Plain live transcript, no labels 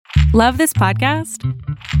Love this podcast?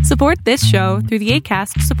 Support this show through the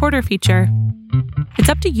Acast supporter feature. It's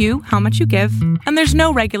up to you how much you give, and there's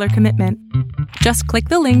no regular commitment. Just click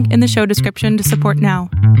the link in the show description to support now.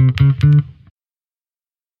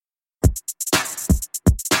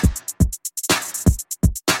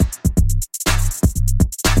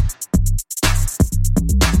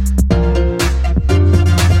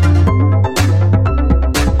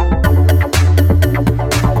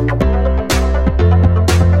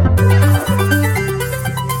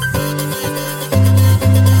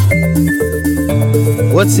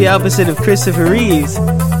 What's the opposite of Christopher Reeves?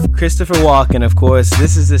 Christopher Walken, of course.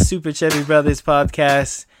 This is the Super Chevy Brothers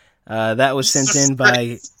podcast. That was sent in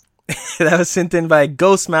by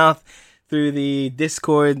Ghostmouth through the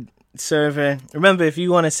Discord server. Remember, if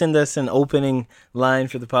you want to send us an opening line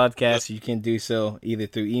for the podcast, you can do so either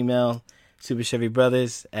through email,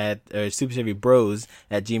 superchevybros at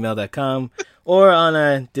gmail.com, or on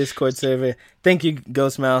our Discord server. Thank you,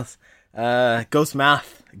 Ghostmouth.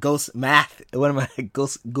 Ghostmath. What am I?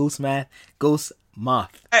 Ghostmath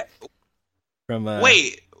from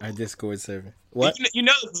our Discord server. What? You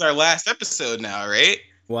know this is our last episode now, right?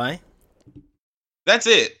 Why? That's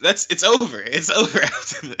it. It's over. It's over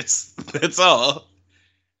after this. That's all.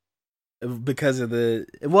 Because of I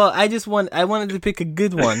wanted to pick a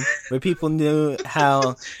good one where people knew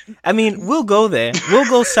how. I mean, we'll go there. We'll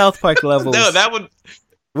go South Park levels.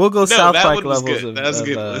 We'll go South Park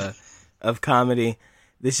levels of comedy.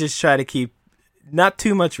 Let's just try to keep not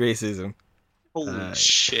too much racism. Holy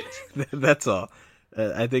shit. That's all.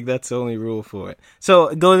 I think that's the only rule for it.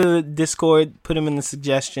 So go to the Discord, put them in the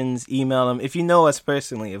suggestions, email them. If you know us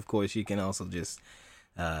personally, of course, you can also just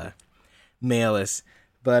mail us.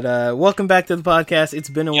 But welcome back to the podcast.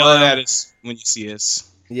 It's been a while. Yell at us when you see us.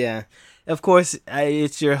 Yeah. Of course,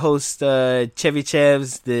 it's your host, Chevy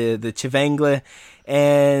Chevs, the Chevangler,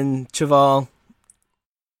 and Cheval.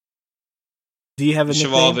 Do you have a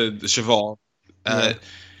nickname? The Cheval. Yeah.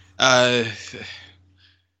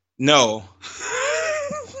 No.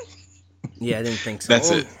 Yeah, I didn't think so. That's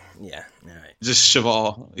it. Yeah, all right. Just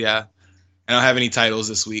Cheval, yeah. I don't have any titles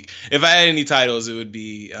this week. If I had any titles, it would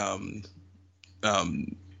be, I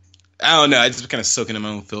don't know. I just been kind of soaking in my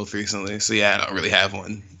own filth recently. So yeah, I don't really have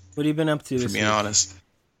one. What have you been up to this week? For being honest.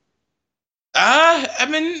 I've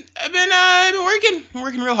been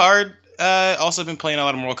working real hard. Also been playing a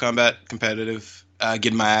lot of Mortal Kombat competitive,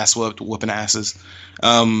 getting my ass whooping asses.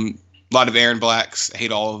 A lot of Aaron Blacks. I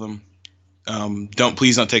hate all of them.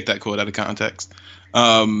 Please don't take that quote out of context.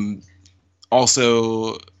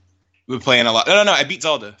 Also been playing a lot. No, I beat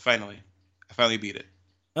Zelda finally. I finally beat it.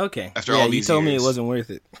 Okay. After all these you told years. me it wasn't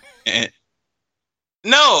worth it.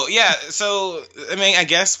 No, yeah. So I mean, I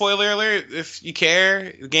guess spoiler alert if you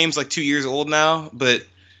care. The game's like 2 years old now, but.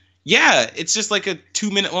 Yeah, it's just like a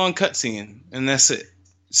 2-minute long cutscene, and that's it.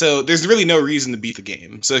 So there's really no reason to beat the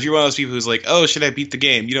game. So if you're one of those people who's like, "Oh, should I beat the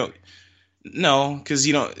game?" You don't. No, because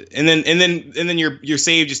you don't. And then your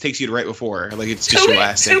save just takes you to right before. Like it's just your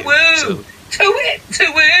last save. To woo.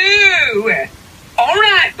 All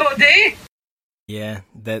right, buddy. Yeah,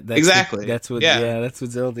 that's exactly. That's what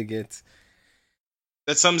Zelda gets.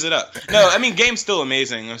 That sums it up. No, I mean, game's still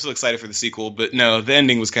amazing. I'm still excited for the sequel, but no, the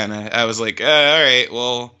ending was kind of. I was like, all right,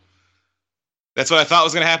 well. That's what I thought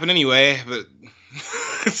was going to happen anyway, but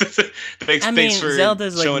thanks for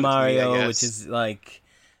Zelda's like showing Mario, it to me, which is like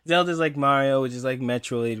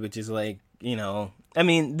Metroid, which is like, I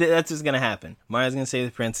mean, that's what's going to happen. Mario's going to save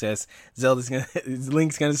the princess.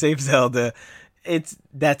 Link's going to save Zelda.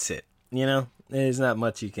 That's it. There's not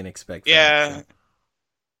much you can expect. Yeah.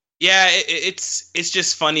 Yeah, it's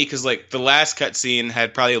just funny because like the last cutscene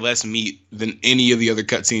had probably less meat than any of the other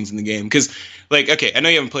cutscenes in the game. Because like, okay, I know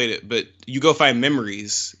you haven't played it, but you go find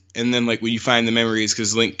memories, and then like when you find the memories,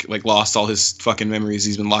 because Link like lost all his fucking memories,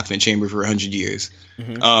 he's been locked in a chamber for 100 years.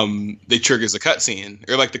 Mm-hmm. They triggers a cutscene,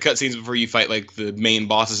 or like the cutscenes before you fight like the main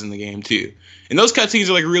bosses in the game too. And those cutscenes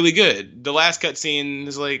are like really good. The last cutscene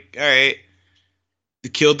is like, all right, they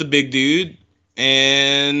killed the big dude.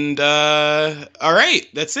 And all right,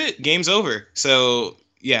 that's it. Game's over. So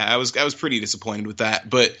yeah, I was pretty disappointed with that.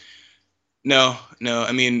 But no,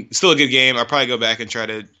 I mean, still a good game. I'll probably go back and try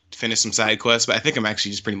to finish some side quests, but I think I'm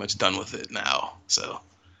actually just pretty much done with it now. So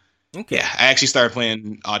okay. Yeah, I actually started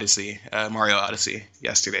playing Mario Odyssey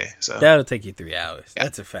yesterday. So that'll take you 3 hours. Yeah.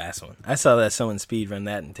 That's a fast one. I saw that someone speedrun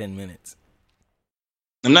that in 10 minutes.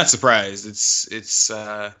 I'm not surprised.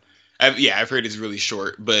 I've heard it's really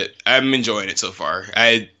short, but I'm enjoying it so far.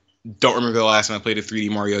 I don't remember the last time I played a 3D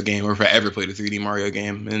Mario game, or if I ever played a 3D Mario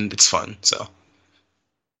game, and it's fun. So,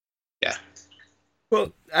 yeah.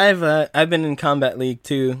 Well, I've been in Combat League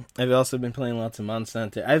too. I've also been playing lots of Monster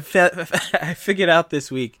Hunter. I figured out this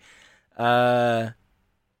week. I'm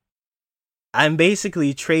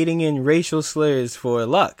basically trading in racial slurs for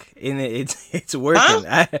luck, and it's working.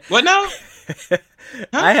 Huh? What now? Huh?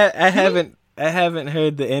 I haven't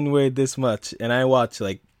heard the N-word this much, and I watch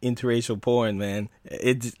like interracial porn, man.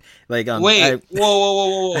 It's like whoa.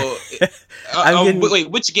 Wait,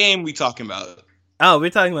 which game we talking about? Oh,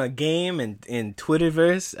 we're talking about game and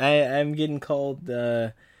Twitterverse. I'm getting called.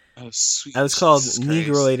 I was called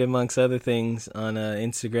Negroid amongst other things on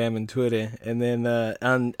Instagram and Twitter, and then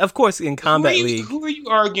of course in Combat League. Who are you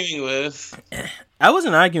arguing with? I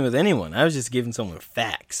wasn't arguing with anyone. I was just giving someone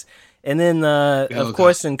facts. And then of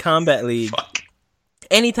course in Combat League. Fuck.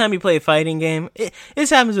 Anytime you play a fighting game,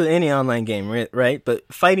 this happens with any online game, right?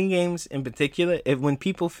 But fighting games in particular, when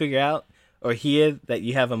people figure out or hear that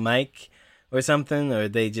you have a mic or something, or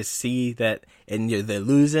they just see that and they're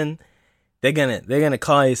losing, they're gonna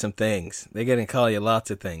call you some things. They're gonna call you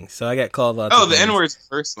lots of things. So I got called lots. Oh, of the things. N-word's the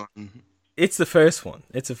first one. It's the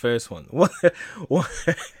first one.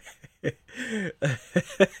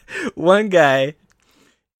 One guy,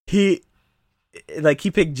 he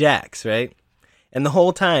picked Jax, right? And the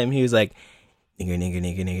whole time he was like, nigger.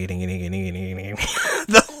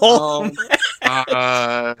 The whole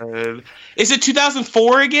Is it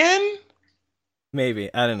 2004 again?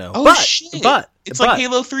 Maybe, I don't know. Oh, shit. But it's like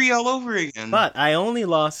Halo 3 all over again. But I only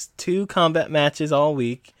lost 2 combat matches all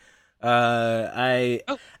week. In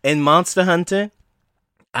Monster Hunter,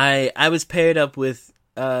 I was paired up with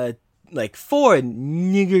 4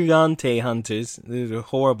 Niggerante hunters. These are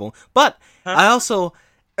horrible. But I also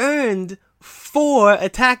earned 4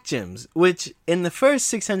 attack gems, which in the first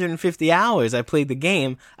 650 hours I played the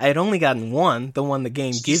game, I had only gotten 1, the one the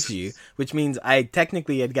game gives you, which means I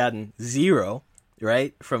technically had gotten 0,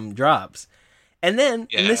 right, from drops. And then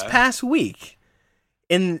in this past week,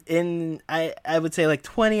 in I would say like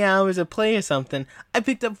 20 hours of play or something, I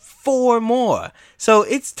picked up 4 more. So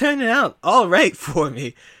it's turning out all right for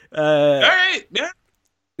me. All right, yeah.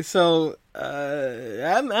 So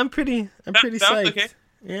I'm pretty psyched. Okay.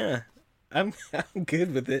 Yeah. I'm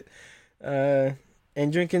good with it.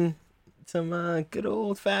 And drinking some good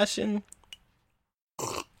old fashioned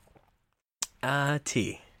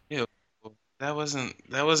tea. Ew, that wasn't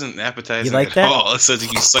appetizing you like at that? all. It's like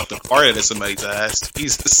you sucked a part out of somebody's ass.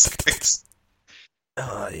 Jesus Christ.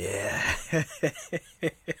 Oh yeah.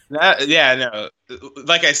 No.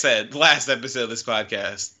 Like I said, last episode of this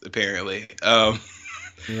podcast, apparently.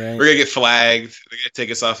 Right. We're gonna get flagged. They're gonna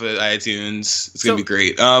take us off of iTunes. It's gonna be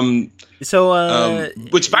great. Which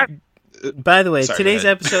by the way, today's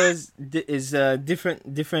episode is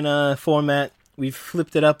different format. We've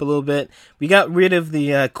flipped it up a little bit. We got rid of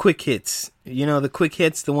the quick hits. You know, the quick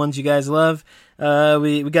hits, the ones you guys love.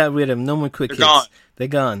 We got rid of them. No more quick hits. They're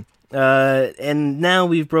gone. And now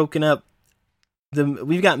we've broken up.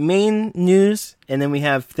 We've got main news, and then we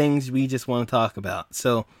have things we just want to talk about.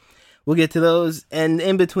 So we'll get to those, and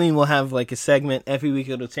in between we'll have like a segment. Every week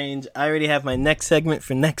it'll change. I already have my next segment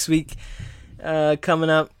for next week coming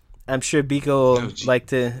up. I'm sure Biko will like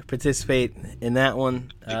to participate in that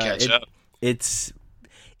one. Catch up. It's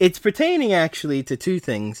pertaining actually to 2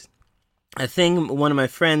 things. A thing one of my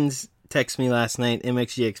friends texted me last night,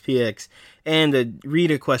 MXGXPX, and a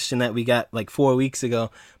reader question that we got like 4 weeks ago,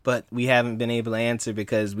 but we haven't been able to answer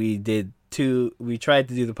because we tried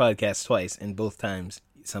to do the podcast twice, and both times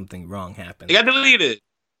something wrong happened. It got deleted.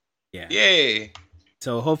 Yeah. Yay.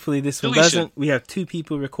 So hopefully this one doesn't. We have 2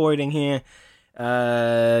 people recording here.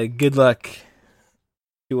 Good luck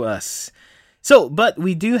to us. So, but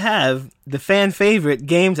we do have the fan favorite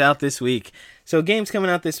games out this week. So games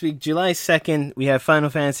coming out this week, July 2nd, we have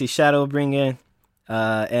Final Fantasy Shadowbringer.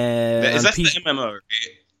 And is that the MMO, right?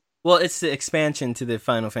 Well, it's the expansion to the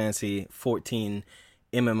Final Fantasy 14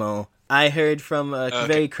 MMO. I heard from a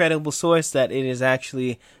very credible source that it is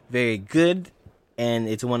actually very good, and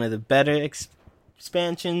it's one of the better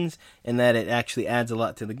expansions, and that it actually adds a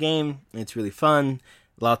lot to the game. It's really fun.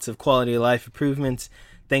 Lots of quality of life improvements.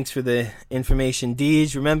 Thanks for the information,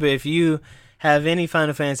 Deej. Remember, if you have any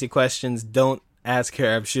Final Fantasy questions, don't ask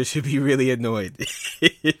her. I'm sure she'll be really annoyed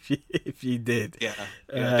if you did. Yeah.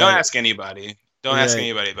 Don't ask anybody. Don't ask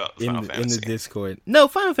anybody about Final Fantasy. In the Discord. No,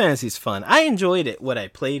 Final Fantasy's fun. I enjoyed it, what I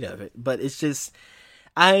played of it, but it's just...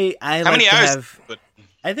 How many hours?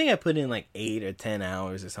 I think I put in like 8 or 10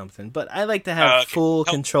 hours or something, but I like to have full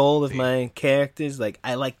control of my characters. Like,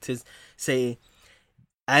 I like to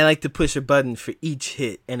push a button for each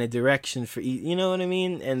hit and a direction for each, you know what I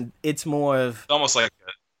mean? And it's more of... Almost like...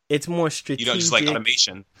 It's more strategic. You don't just like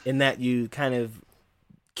automation. In that you kind of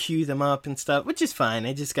queue them up and stuff, which is fine.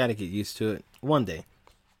 I just got to get used to it one day.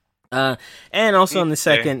 And also on the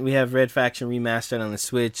second, we have Red Faction Remastered on the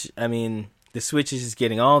Switch. I mean, the Switch is just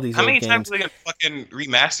getting all these old games. How many times are they going to fucking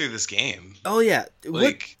remaster this game? Oh, yeah.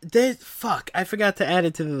 I forgot to add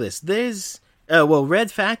it to the list. There's,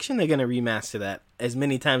 Red Faction, they're going to remaster that as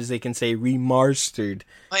many times as they can say remastered,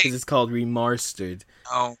 because it's called remastered.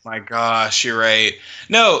 Oh my gosh, you're right.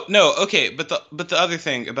 No, okay, but the other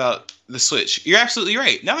thing about the Switch, you're absolutely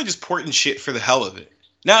right. Now they're just porting shit for the hell of it.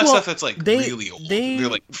 Now it's stuff that's like really old. They're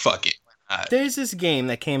like, fuck it. There's this game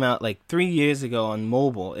that came out like 3 years ago on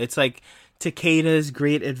mobile. It's like Takeda's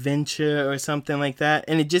Great Adventure or something like that,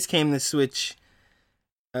 and it just came to Switch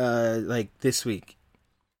like this week.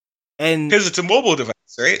 And because it's a mobile device,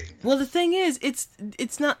 right? Well, the thing is, it's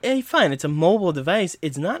not fine. It's a mobile device.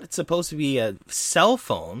 It's not supposed to be a cell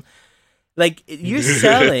phone. Like you're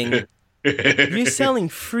selling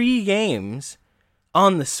free games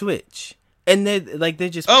on the Switch, and they're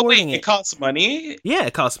just porting it. It costs money. Yeah,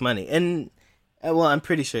 it costs money, and I'm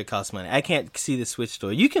pretty sure it costs money. I can't see the Switch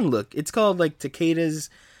store. You can look. It's called like Takeda's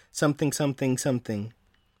something something something.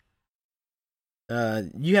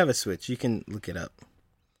 You have a Switch. You can look it up.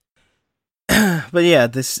 But yeah,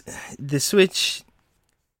 the Switch,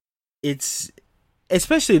 it's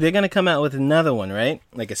especially they're gonna come out with another one, right?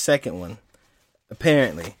 Like a second one,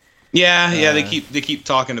 apparently. Yeah, they keep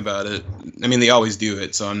talking about it. I mean, they always do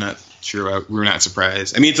it, so I'm not sure. We're not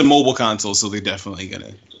surprised. I mean, it's a mobile console, so they're definitely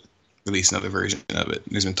gonna release another version of it.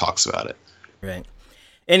 There's been talks about it. Right.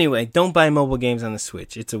 Anyway, don't buy mobile games on the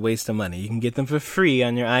Switch. It's a waste of money. You can get them for free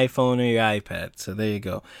on your iPhone or your iPad. So there you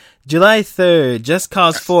go. July 3rd, Just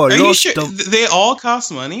Cause 4. Are you sure? They all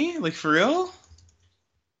cost money? Like, for real?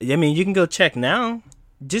 I mean, you can go check now.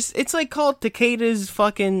 It's like called Takeda's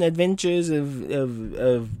fucking Adventures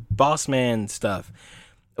of Boss Man stuff.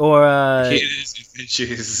 Or, Takeda's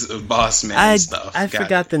Adventures of Boss Man stuff. I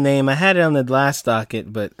forgot the name. I had it on the last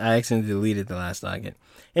docket, but I accidentally deleted the last docket.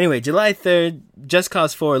 Anyway, July 3rd, Just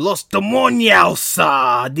Cause 4, Los Demonios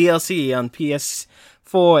DLC on PS4,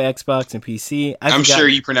 Xbox, and PC. I'm sure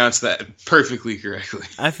you pronounced that perfectly correctly.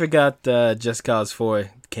 I forgot Just Cause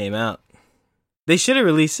 4 came out. They should have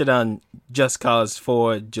released it on Just Cause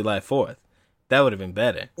 4 July 4th. That would have been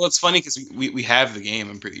better. Well, it's funny because we have the game,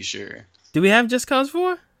 I'm pretty sure. Do we have Just Cause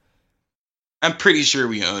 4? I'm pretty sure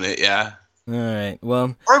we own it, yeah. All right,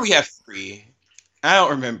 well... Or we have 3. I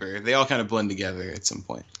don't remember. They all kind of blend together at some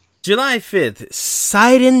point. July 5th,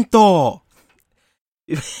 Silento.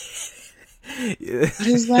 What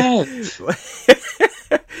is that?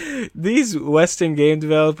 These Western game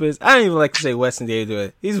developers, I don't even like to say Western game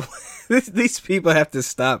developers. These people have to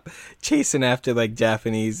stop chasing after like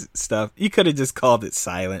Japanese stuff. You could have just called it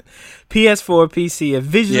Silent. PS4, PC, a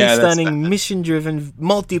visually stunning, mission-driven,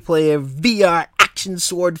 multiplayer, VR, action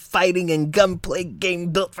sword fighting, and gunplay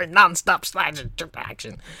game built for non-stop slash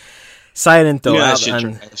action. Silento out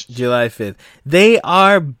on July 5th. They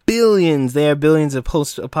are billions of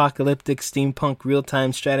post-apocalyptic steampunk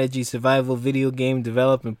real-time strategy survival video game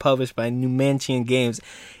developed and published by Numantian Games.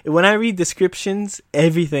 When I read descriptions,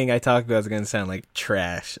 everything I talk about is going to sound like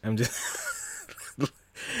trash. I'm just...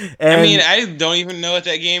 I mean, I don't even know what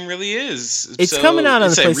that game really is. It's coming out on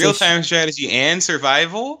the PlayStation. Real-time strategy and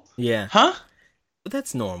survival? Yeah. Huh?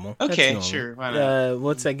 That's normal. Okay, sure. Why not?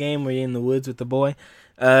 What's that game where you're in the woods with the boy?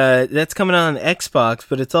 That's coming out on Xbox,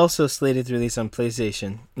 but it's also slated to release on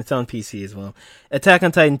PlayStation. It's on PC as well. Attack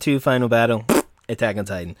on Titan 2 Final Battle. Attack on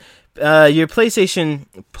Titan. Your PlayStation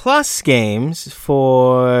Plus games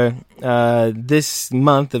for this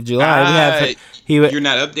month of July. You're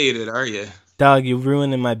not updated, are you? Dog, you're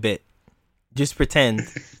ruining my bit. Just pretend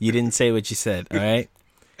you didn't say what you said, all right?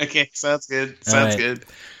 Okay, sounds good. Sounds good.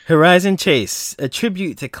 Horizon Chase, a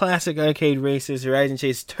tribute to classic arcade racers. Horizon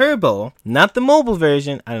Chase Turbo, not the mobile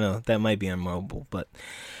version. I don't know, that might be on mobile, but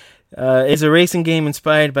is a racing game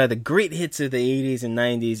inspired by the great hits of the 80s and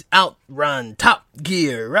 90s. Outrun, Top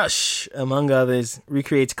Gear, Rush, among others.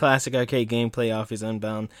 Recreates classic arcade gameplay, offers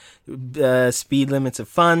unbound speed limits of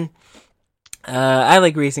fun. I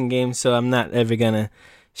like racing games, so I'm not ever gonna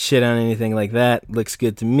shit on anything like that. Looks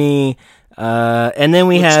good to me. And then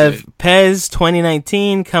we have PES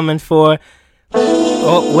 2019 coming for...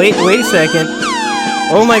 Oh, wait a second.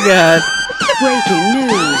 Oh my god.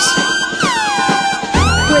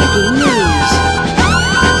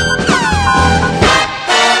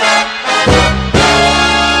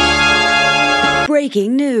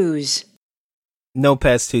 Breaking news. No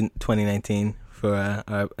PES 2019 for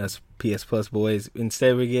us PS Plus boys.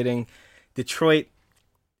 Instead, we're getting Detroit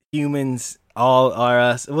Humans All Are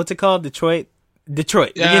Us. What's it called? Detroit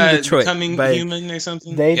Detroit. Detroit. Becoming Human or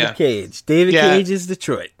something. David Cage. David Cage is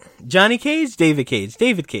Detroit. Johnny Cage, David Cage.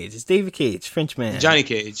 David Cage. It's David Cage, Frenchman. Johnny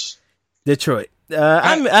Cage. Detroit.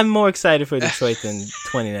 I'm more excited for Detroit than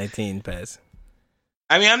 2019, Pez.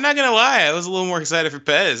 I mean, I'm not gonna lie. I was a little more excited for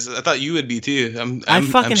Pez. I thought you would be too. I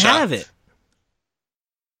fucking have it.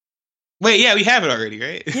 Wait, yeah, we have it already,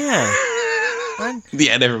 right? Yeah.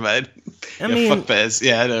 Yeah, never mind. I mean, fuck Pez.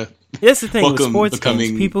 Yeah, I know. That's the thing with sports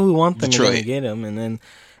games. People who want them are going to get them, and then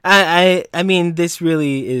I mean, this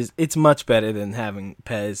really is. It's much better than having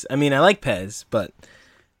Pez. I mean, I like Pez, but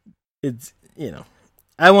it's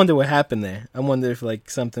I wonder what happened there. I wonder if like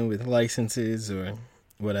something with licenses or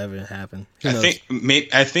whatever happened. I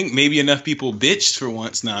think maybe enough people bitched for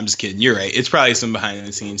once. No, I'm just kidding. You're right. It's probably some behind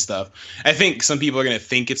the scenes stuff. I think some people are going to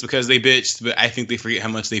think it's because they bitched, but I think they forget how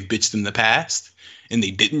much they've bitched in the past, and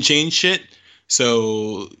they didn't change shit.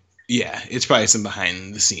 So yeah, it's probably some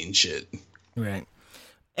behind the scenes shit. Right.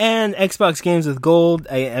 And Xbox Games with Gold,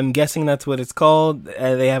 I'm guessing that's what it's called.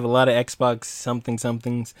 They have a lot of Xbox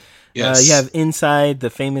somethings. Yes. You have Inside, the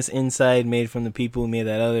famous Inside, made from the people who made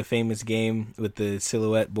that other famous game with the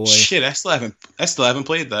silhouette boy. Shit, I still haven't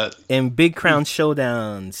played that. And Big Crown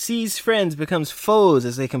Showdown. Sees friends becomes foes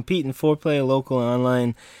as they compete in 4-player local and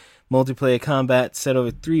online multiplayer combat set over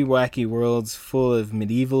 3 wacky worlds full of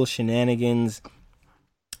medieval shenanigans.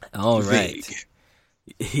 All right.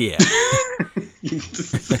 Yeah.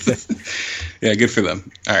 Yeah, good for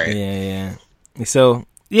them. All right. Yeah. So,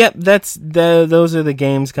 yep, those are the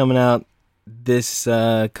games coming out this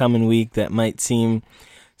coming week that might seem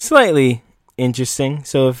slightly interesting.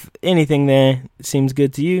 So if anything there seems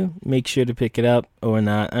good to you, make sure to pick it up or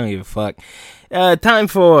not. I don't give a fuck. Time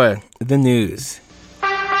for the news.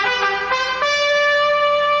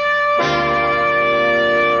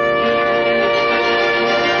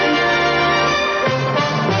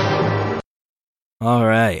 All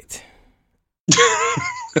right.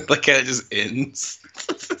 Like how it just ends.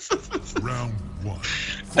 Round 1.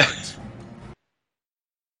 Fight.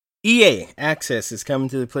 EA Access is coming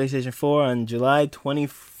to the PlayStation 4 on July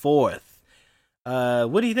 24th.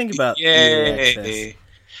 What do you think about EA Access?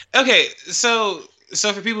 Okay, so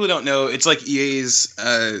for people who don't know, it's like EA's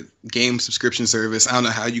game subscription service. I don't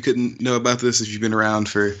know how you couldn't know about this if you've been around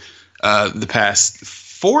for the past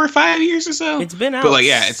 4 or 5 years or so. It's been out, but like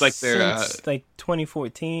it's like their since like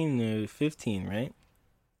 2014 or 15, right?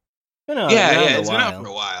 It's been out for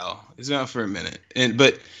a while. It's been out for a minute,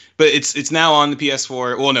 but it's now on the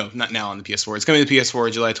PS4. Well, no, not now on the PS4. It's coming to the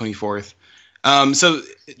PS4 July 24th. So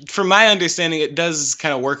from my understanding, it does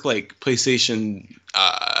kind of work like PlayStation.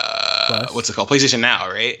 What's it called? PlayStation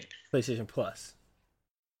Now, right? PlayStation Plus.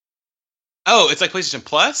 Oh, it's like PlayStation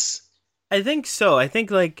Plus? I think so. I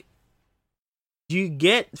think like you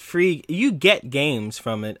get games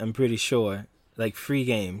from it, I'm pretty sure. Like free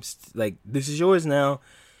games. Like this is yours now.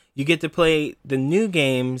 You get to play the new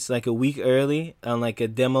games like a week early on like a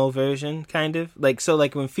demo version, kind of. Like so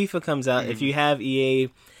like when FIFA comes out, if you have EA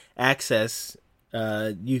Access,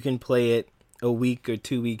 you can play it a week or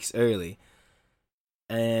 2 weeks early.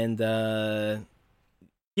 And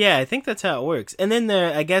yeah, I think that's how it works. And then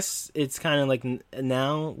I guess it's kind of like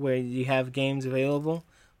now where you have games available,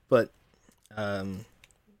 but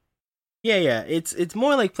yeah, it's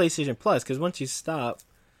more like PlayStation Plus because once you stop,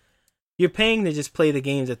 you're paying to just play the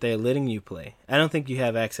games that they're letting you play. I don't think you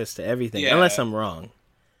have access to everything, unless I'm wrong.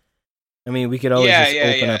 I mean, we could always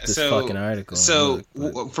open up this fucking article. So,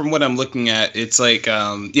 from what I'm looking at, it's like,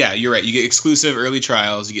 you're right. You get exclusive early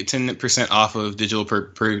trials. You get 10% off of digital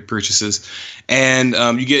purchases. And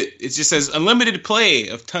it just says unlimited play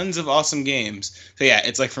of tons of awesome games. So, yeah,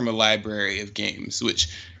 it's like from a library of games, which,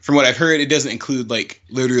 from what I've heard, it doesn't include, like,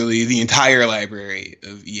 literally the entire library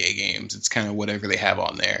of EA games. It's kind of whatever they have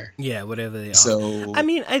on there. Yeah, whatever they are. So, I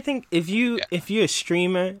mean, I think if you're a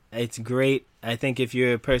streamer, it's great. I think if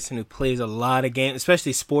you're a person who plays a lot of games,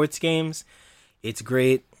 especially sports games, it's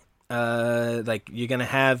great. Like you're gonna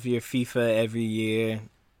have your FIFA every year,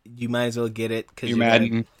 you might as well get it because you're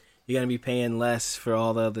gonna be paying less for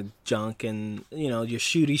all the other junk and your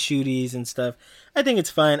shooties and stuff. I think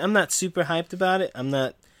it's fine. I'm not super hyped about it. I'm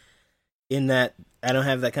not in that. I don't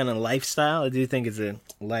have that kind of lifestyle. I do think it's a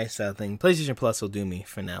lifestyle thing. PlayStation Plus will do me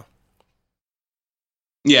for now.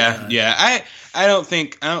 Yeah. I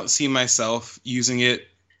don't see myself using it.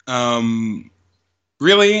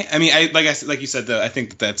 Really, I mean, like you said though, I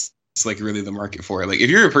think that's like really the market for it. Like,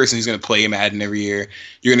 if you're a person who's gonna play Madden every year,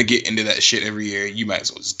 you're gonna get into that shit every year. You might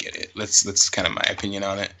as well just get it. That's kind of my opinion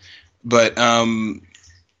on it. But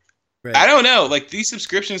right. I don't know. Like these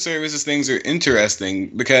subscription services things are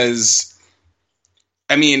interesting because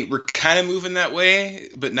I mean, we're kind of moving that way,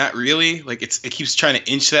 but not really. Like it keeps trying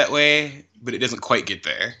to inch that way, but it doesn't quite get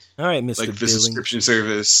there. All right, Mr. Like the subscription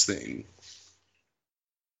service thing.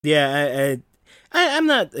 Yeah, I'm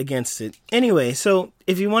not against it. Anyway, so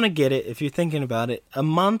if you want to get it, if you're thinking about it, a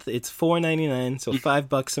month it's $4.99, so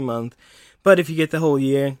 $5 a month. But if you get the whole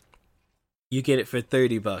year, you get it for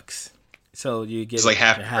 $30. So you get it's like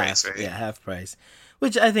half price, right? Yeah, half price,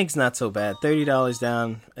 which I think is not so bad. $30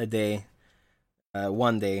 down a day,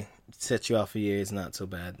 one day sets you off a year is not so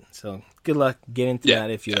bad. So good luck getting into that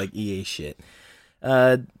if you like EA shit.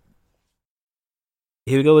 Here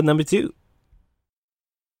we go with number 2.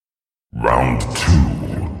 Round 2.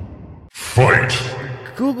 Fight.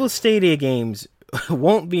 Google Stadia games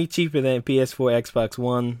won't be cheaper than PS4, Xbox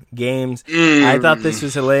One games. I thought this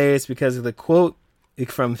was hilarious because of the quote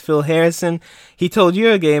from Phil Harrison. He told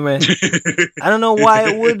Eurogamer, I don't know why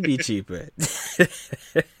it would be cheaper.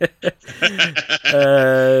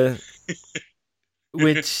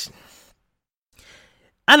 Which,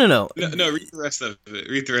 I don't know. No, read the rest of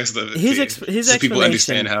it. His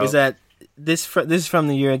explanation is that this is from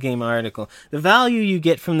the Eurogame article. The value you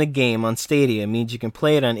get from the game on Stadia means you can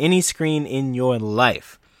play it on any screen in your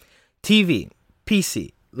life. TV,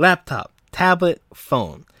 PC, laptop, tablet,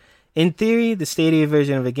 phone. In theory, the Stadia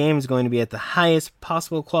version of a game is going to be at the highest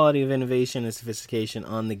possible quality of innovation and sophistication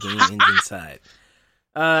on the game engine side.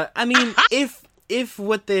 I mean, if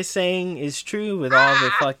what they're saying is true with all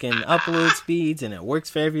the fucking upload speeds and it works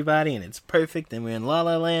for everybody and it's perfect and we're in La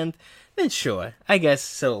La Land, then sure, I guess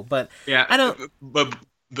so. But yeah, I don't.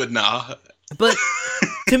 But nah. But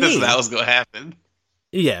to me, that was gonna happen.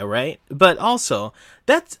 Yeah, right. But also,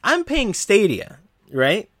 I'm paying Stadia,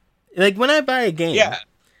 right? Like when I buy a game. Yeah.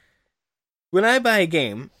 When I buy a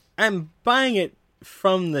game, I'm buying it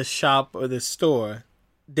from the shop or the store.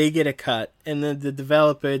 They get a cut, and then the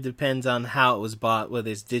developer depends on how it was bought.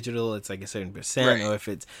 Whether it's digital, it's like a certain percent, right. Or if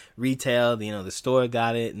it's retail, the store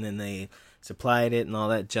got it, and then they supplied it and all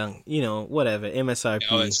that junk, whatever,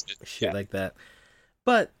 MSRP, shit like that.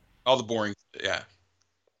 But all the boring, yeah.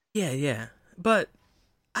 But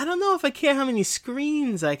I don't know if I care how many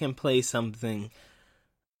screens I can play something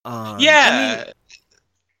on. Yeah,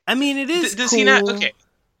 I mean it is. Does cool. he not? Okay.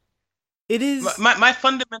 It is. My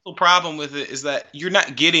fundamental problem with it is that you're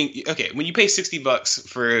not getting when you pay $60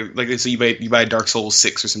 for like so you buy Dark Souls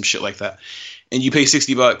 6 or some shit like that, and you pay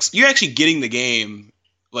 $60, you're actually getting the game,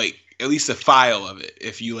 like at least a file of it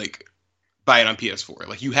if you like buy it on PS4.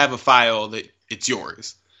 Like you have a file that it's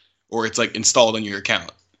yours, or it's like installed on your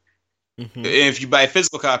account. Mm-hmm. And if you buy a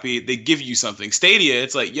physical copy, they give you something. Stadia,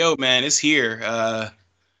 it's like, yo man, it's here.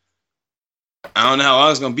 I don't know how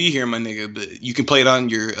long it's gonna be here, my nigga, but you can play it on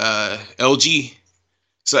your LG.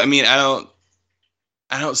 So I mean, I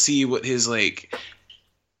don't see what his like.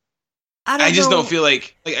 I just don't feel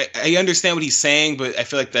like I understand what he's saying, but I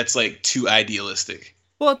feel like that's like too idealistic.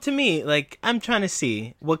 Well, to me, like I'm trying to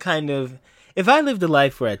see what kind of if I lived a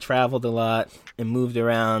life where I traveled a lot and moved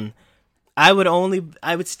around, I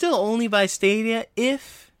would still only buy Stadia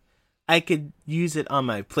if I could use it on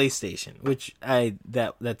my PlayStation, which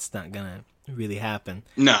that's not gonna really happen.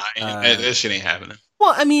 Nah, that shit ain't happening.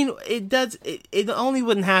 Well, I mean, it does. It only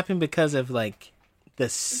wouldn't happen because of like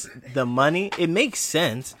the money. It makes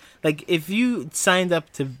sense. Like if you signed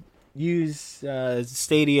up to use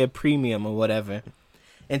Stadia Premium or whatever,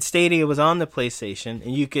 and Stadia was on the PlayStation,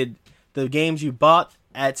 and the games you bought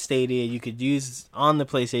at Stadia you could use on the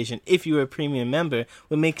PlayStation if you were a premium member,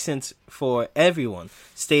 would make sense for everyone.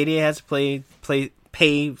 Stadia has to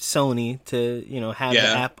pay Sony to have the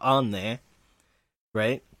app on there.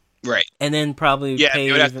 Right, and then probably pay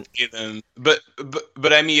you would have to pay them. But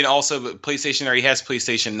I mean, also, PlayStation already has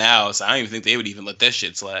PlayStation Now, so I don't even think they would even let that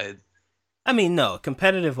shit slide. I mean, no,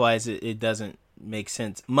 competitive wise, it doesn't make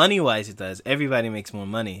sense. Money wise, it does. Everybody makes more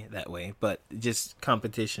money that way, but just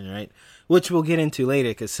competition, right? Which we'll get into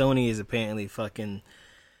later because Sony is apparently fucking.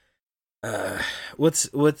 What's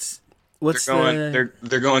they're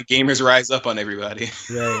going gamers rise up on everybody.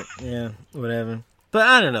 Right. Yeah. Whatever. But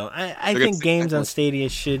I don't know. I think games on Stadia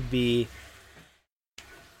should be.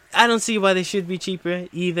 I don't see why they should be cheaper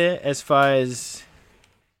either, as far as.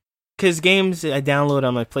 Because games I download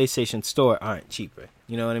on my PlayStation Store aren't cheaper.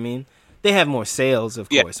 You know what I mean? They have more sales, of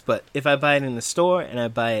course. But if I buy it in the store and I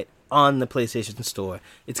buy it on the PlayStation Store,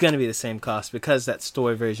 it's going to be the same cost because that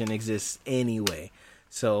store version exists anyway.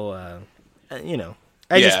 So,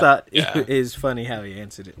 I just thought it is funny how he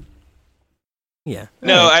answered it. Yeah.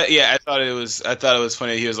 No, I thought it was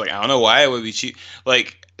funny. He was like, I don't know why it would be cheap.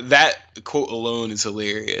 Like that quote alone is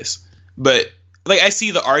hilarious. But like I see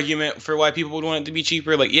the argument for why people would want it to be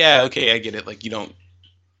cheaper. Like, yeah, okay, I get it. Like you don't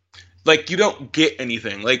like you don't get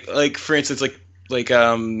anything. Like for instance, like like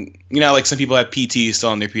some people have PT still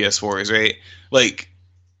on their PS4s, right? Like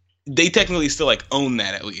they technically still like own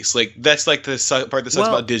that at least. Like that's like the part that sucks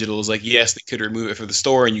about digital is like yes, they could remove it from the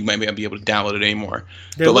store and you might not be able to download it anymore.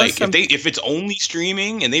 But like if it's only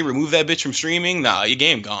streaming and they remove that bitch from streaming, nah, your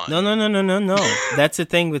game gone. No. That's the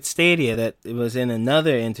thing with Stadia that it was in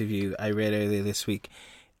another interview I read earlier this week.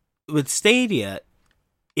 With Stadia,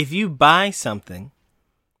 if you buy something,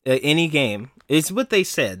 any game, it's what they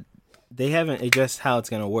said. They haven't addressed how it's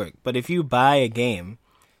going to work. But if you buy a game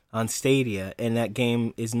on Stadia and that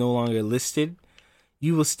game is no longer listed,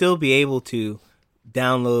 you will still be able to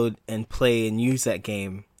download and play and use that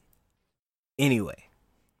game anyway.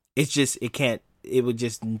 It's just it would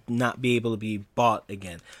just not be able to be bought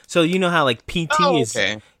again. So you know how like PT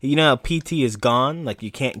you know how PT is gone, like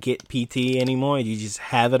you can't get PT anymore, you just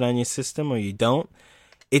have it on your system or you don't.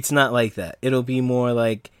 It's not like that. It'll be more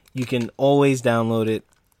like you can always download it.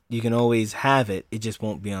 You can always have it. It just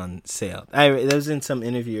won't be on sale. That was in some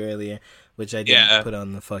interview earlier, which I didn't put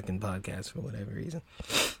on the fucking podcast for whatever reason.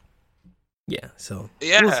 Yeah. So.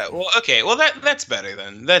 Yeah. Well, okay. Well, that's better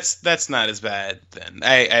then. That's not as bad then.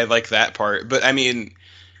 I like that part, but I mean,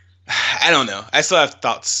 I don't know. I still have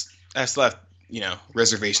thoughts. I still have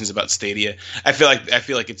reservations about Stadia. I feel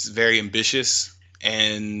like it's very ambitious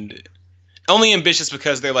and only ambitious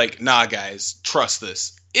because they're like, nah, guys, trust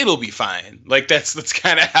this. It'll be fine. Like that's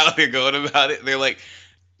kind of how they're going about it. They're like,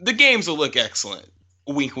 the games will look excellent.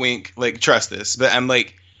 Wink, wink. Like trust this. But I'm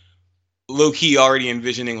like, low key already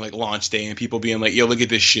envisioning like launch day and people being like, yo, look at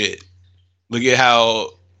this shit. Look at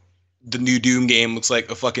how the new Doom game looks like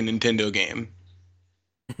a fucking Nintendo game.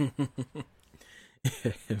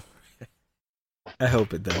 I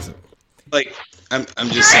hope it doesn't. Like, I'm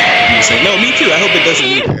just saying. No, me too. I hope it doesn't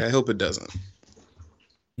either. I hope it doesn't.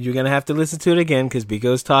 You're going to have to listen to it again because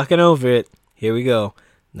Biko's talking over it. Here we go.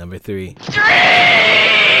 Number 3.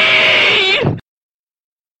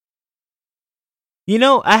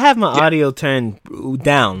 I have my audio turned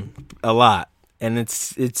down a lot, and it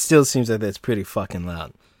still seems like that's pretty fucking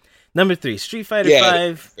loud. Number 3, Street Fighter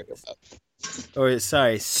 5.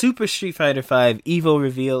 Super Street Fighter 5 Evo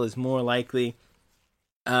reveal is more likely.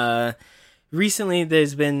 Recently,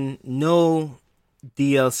 there's been no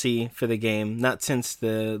DLC for the game, not since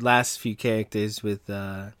the last few characters with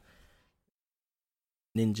Ninja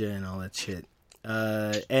and all that shit.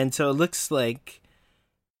 And so it looks like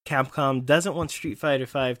Capcom doesn't want Street Fighter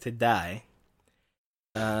 5 to die.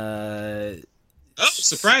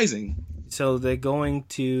 Surprising. So they're going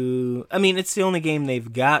to... I mean, it's the only game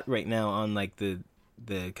they've got right now on like the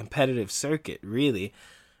competitive circuit, really.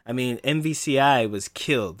 I mean, MVCI was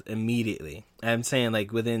killed immediately. I'm saying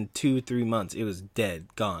like within 2-3 months, it was dead,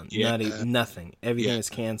 gone. Yeah. Nothing. Everything was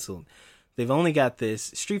canceled. They've only got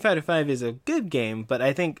this. Street Fighter 5 is a good game, but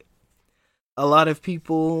I think a lot of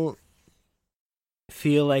people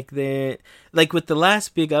feel like they're... Like with the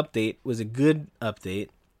last big update was a good update,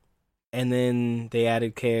 and then they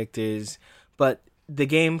added characters, but the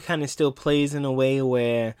game kind of still plays in a way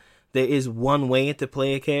where there is one way to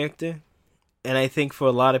play a character. And I think for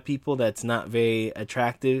a lot of people, that's not very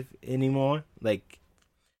attractive anymore. Like,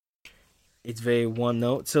 it's very one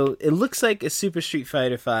note. So it looks like a Super Street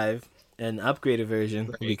Fighter 5, an upgraded version,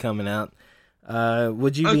 will be coming out.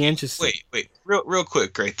 Would you be interested? Wait, real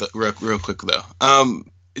quick, real quick though.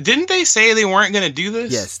 Didn't they say they weren't going to do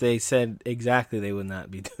this? Yes, they said exactly they would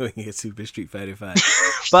not be doing a Super Street Fighter 5.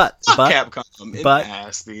 but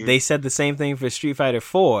Capcom, they said the same thing for Street Fighter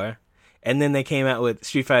 4. And then they came out with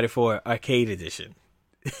Street Fighter 4 Arcade Edition.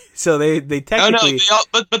 So they technically... Oh,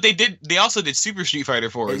 no, but they also did Super Street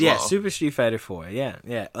Fighter 4 as well. Yeah, Super Street Fighter 4, yeah.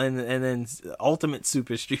 And then Ultimate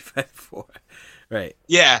Super Street Fighter 4. Right.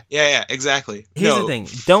 Yeah, exactly. Here's the thing.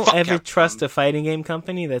 Don't ever trust a fighting game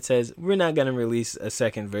company that says, we're not going to release a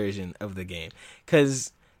second version of the game.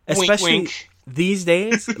 Because, especially wink. These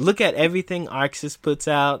days, look at everything Arxis puts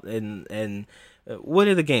out and what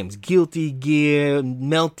are the games? Guilty Gear,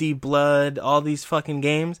 Melty Blood, all these fucking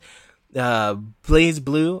games. Blaze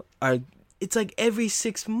Blue it's like every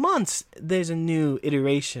 6 months there's a new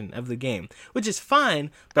iteration of the game, which is fine,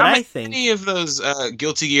 but I think... How many of those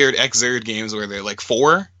Guilty Gear Xrd games were there? Like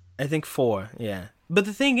 4? I think 4, yeah. But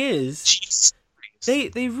the thing is, jeez,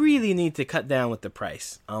 they really need to cut down with the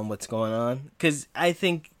price on what's going on. Because I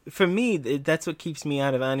think, for me, that's what keeps me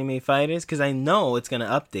out of Anime Fighters, because I know it's going to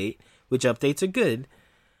update, which updates are good,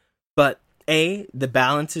 but A, the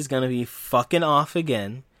balance is going to be fucking off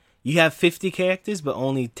again. You have 50 characters, but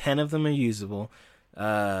only 10 of them are usable.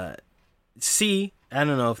 C, I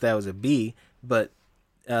don't know if that was a B, but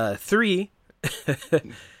 3,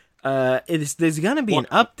 There's gonna be an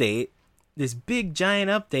update, this big giant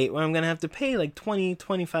update where I'm gonna have to pay like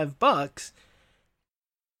 $20-25,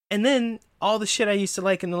 and then all the shit I used to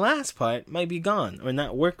like in the last part might be gone or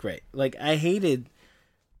not work right. Like, I hated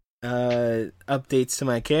updates to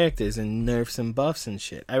my characters and nerfs and buffs and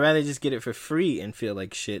shit. I'd rather just get it for free and feel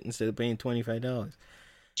like shit instead of paying $25.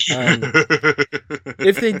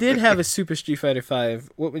 If they did have a Super Street Fighter V,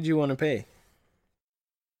 what would you want to pay?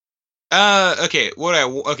 Okay. What I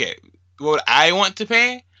want to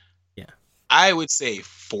pay? Yeah, I would say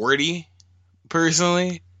 40.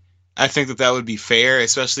 Personally, I think that would be fair,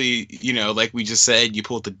 especially, you know, like we just said, you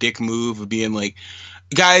pulled the dick move of being like,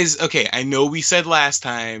 guys, okay, I know we said last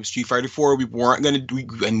time Street Fighter 4 we weren't gonna.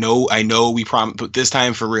 I know we promised, but this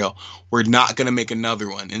time for real, we're not gonna make another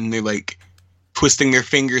one. And they're like twisting their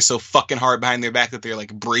fingers so fucking hard behind their back that they're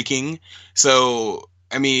like breaking. So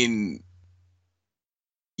I mean,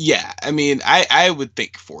 yeah, I mean, I would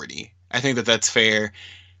think 40. I think that's fair,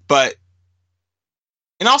 but.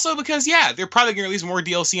 And also because, yeah, they're probably going to release more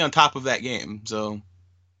DLC on top of that game. So,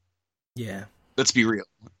 yeah, let's be real.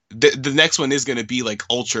 The next one is going to be like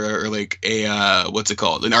Ultra or like a, what's it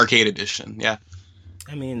called? An arcade edition. Yeah.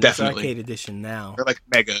 I mean, definitely. It's arcade edition now. Or like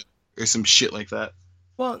Mega or some shit like that.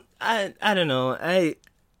 Well, I don't know.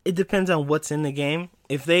 It depends on what's in the game.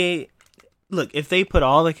 If they put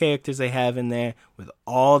all the characters they have in there with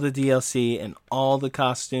all the DLC and all the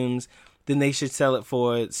costumes, then they should sell it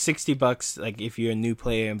for $60, like if you're a new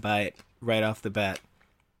player and buy it right off the bat.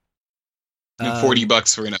 And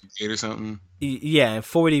 $40 for an update or something. Yeah,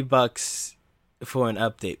 $40 for an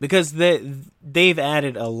update, because they've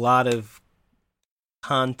added a lot of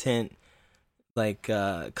content, like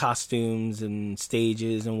costumes and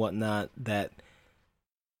stages and whatnot, that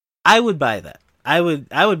I would buy that. I would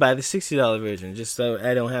buy the $60 version just so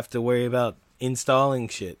I don't have to worry about installing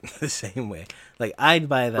shit the same way. Like, I'd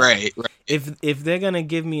buy that. Right. If they're gonna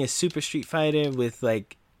give me a Super Street Fighter with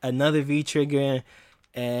like another V-Trigger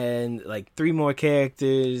and like 3 more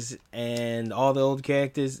characters and all the old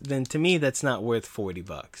characters, then to me that's not worth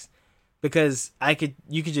 $40. Because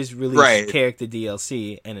you could just release character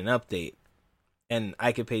DLC and an update, and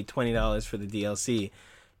I could pay $20 for the DLC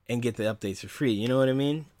and get the updates for free. You know what I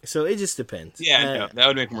mean? So it just depends. Yeah, no, that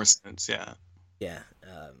would make more sense. Yeah. Yeah.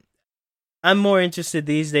 I'm more interested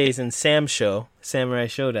these days in Samurai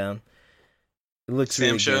Showdown. It looks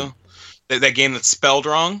really good. That game that's spelled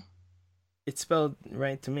wrong? It's spelled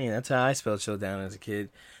right to me. That's how I spelled Showdown as a kid.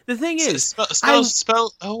 The thing is,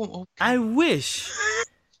 I wish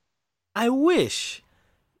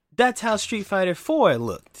that's how Street Fighter 4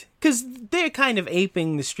 looked. Because they're kind of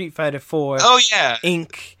aping the Street Fighter 4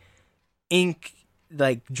 ink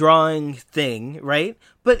like drawing thing, right?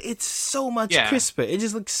 But it's so much crisper. It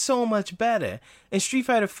just looks so much better. And Street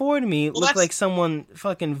Fighter 4 to me looked like someone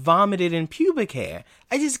fucking vomited in pubic hair.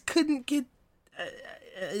 I just couldn't get...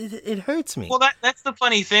 it hurts me. Well, that's the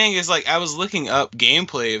funny thing is, like, I was looking up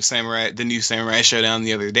gameplay of the new Samurai Showdown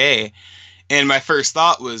the other day, and my first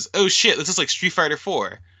thought was, oh shit, this is like Street Fighter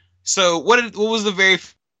 4. So what was the very...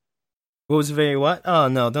 What was the very what? Oh,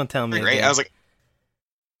 no, don't tell me. Right? I was like...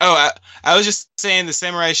 Oh, I was just saying the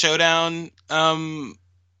Samurai Showdown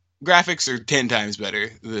graphics are 10 times better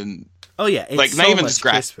than... Oh, yeah. It's like, so not even just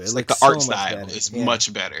graphics. Like, the art style is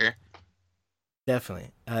much better. Definitely.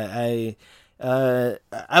 I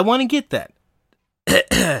want to get that.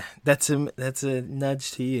 That's a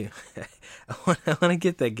nudge to you. I want to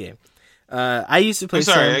get that game. I used to play... I'm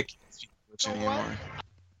sorry, I can't speak English anymore.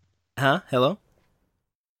 Huh? Hello?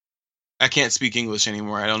 I can't speak English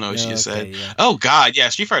anymore. I don't know what she just said. Yeah. Oh, God, yeah,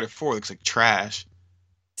 Street Fighter 4 looks like trash.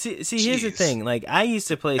 See, here's the thing. Like, I used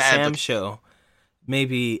to play Sam Show.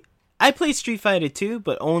 Maybe... I played Street Fighter 2,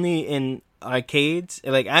 but only in arcades.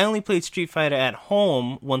 Like, I only played Street Fighter at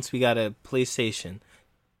home once we got a PlayStation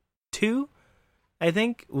 2, I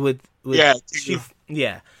think, with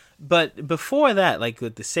yeah. But before that, like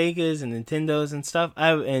with the Segas and Nintendos and stuff,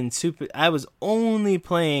 I was only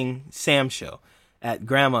playing Sam Show at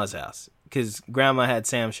Grandma's house because Grandma had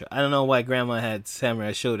Sam Show. I don't know why Grandma had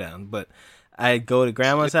Samurai Showdown, but I'd go to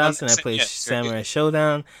Grandma's house and I'd play Samurai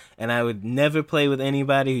Showdown, and I would never play with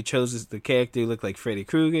anybody who chose the character who looked like Freddy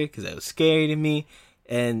Krueger because that was scary to me.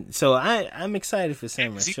 And so I'm excited for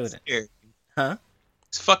Samurai Showdown. Scared. Huh?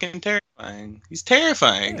 It's fucking terrifying. He's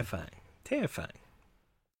terrifying. Terrifying.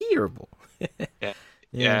 Terrible.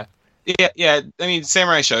 Yeah. I mean,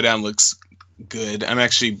 Samurai Showdown looks good. I'm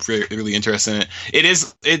actually really interested in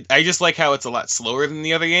it. I just like how it's a lot slower than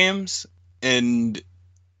the other games. And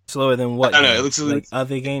slower than what? I don't know. It looks like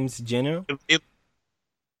other games in general.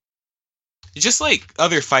 just like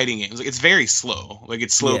other fighting games. Like it's very slow. Like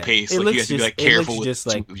it's slow paced. Like you have to be like careful with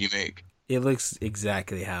the moves you make. It looks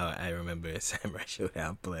exactly how I remember Samurai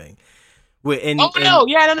Showdown playing. No.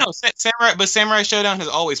 Samurai Showdown has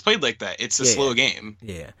always played like that. It's a slow game.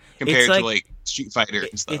 Yeah. Compared to like Street Fighter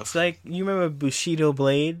and stuff. It's like, you remember Bushido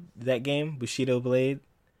Blade, that game? Bushido Blade?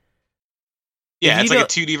 Yeah, it's like a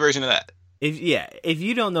 2D version of that. If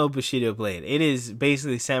you don't know Bushido Blade, it is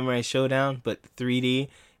basically Samurai Showdown, but 3D,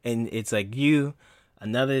 and it's like you,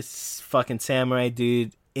 another fucking samurai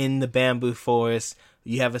dude in the bamboo forest.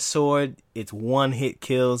 You have a sword. It's one-hit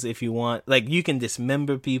kills if you want. Like, you can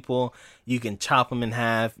dismember people. You can chop them in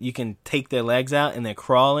half. You can take their legs out, and they're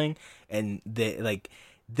crawling. And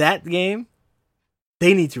that game,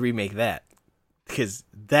 they need to remake that. Because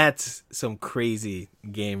that's some crazy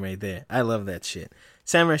game right there. I love that shit.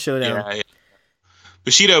 Samurai Showdown. Yeah.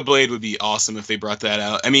 Bushido Blade would be awesome if they brought that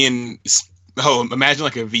out. I mean, imagine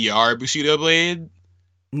like a VR Bushido Blade.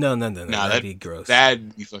 No, that'd be gross.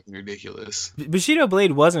 That'd be fucking ridiculous. Bushido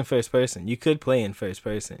Blade wasn't first person. You could play in first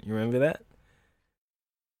person. You remember that?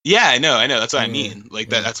 Yeah, I know. That's what I mean. Like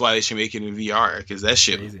that's why they should make it in VR, because that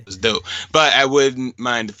shit was dope. But I wouldn't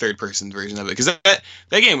mind the third person version of it, because that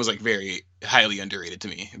game was like very highly underrated to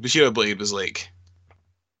me. Bushido Blade was like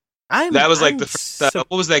what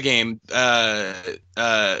was that game?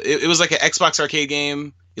 It was like an Xbox arcade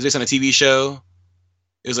game. It was based on a TV show.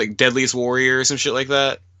 It was like Deadliest Warrior or some shit like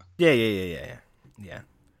that. Yeah.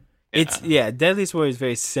 It's Deadliest Warrior is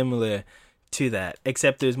very similar to that,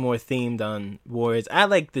 except there's more themed on warriors. I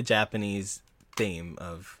like the Japanese theme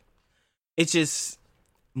of. It's just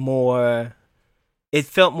more. It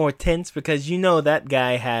felt more tense because that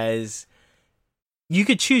guy has. You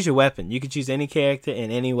could choose your weapon. You could choose any character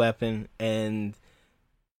and any weapon, and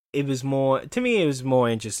it was more, to me, it was more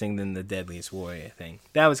interesting than the Deadliest Warrior thing.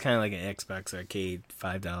 That was kind of like an Xbox arcade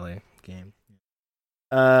 $5 game.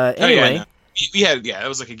 Anyway. We had, that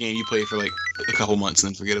was like a game you play for like a couple months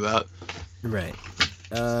and then forget about. Right.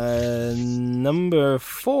 Number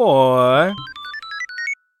 4.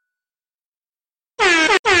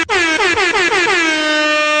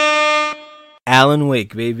 Alan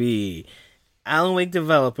Wake, baby. Alan Wake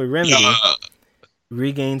developer Remedy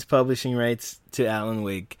regains publishing rights to Alan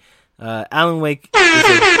Wake. Alan Wake is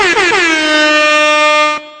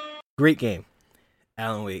a great game.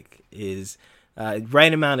 Alan Wake is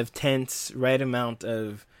right amount of tense, right amount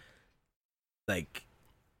of like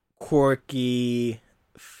quirky,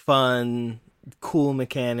 fun, cool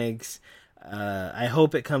mechanics. I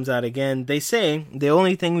hope it comes out again. They say the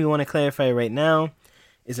only thing we want to clarify right now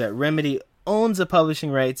is that Remedy owns the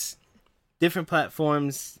publishing rights, different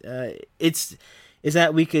platforms. Is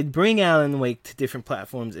that we could bring Alan Wake to different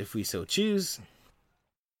platforms if we so choose.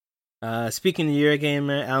 Speaking to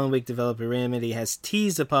Eurogamer, Alan Wake developer Remedy has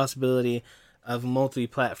teased the possibility of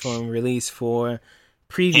multi-platform release for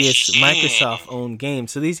previous Microsoft-owned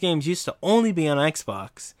games. So these games used to only be on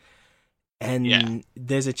Xbox, and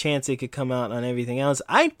there's a chance they could come out on everything else.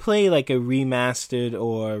 I'd play like a remastered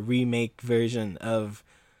or remake version of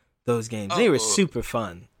those games. They were super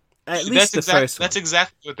fun. At least the first one. That's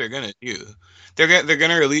exactly what they're gonna do. They're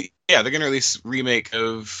gonna release remake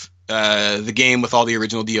of the game with all the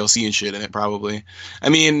original DLC and shit in it. Probably. I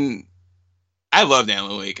mean, I loved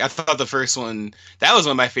Alan Wake. I thought the first one, that was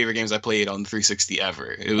one of my favorite games I played on 360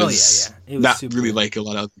 ever. It was, It was not really like a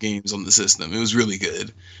lot of games on the system. It was really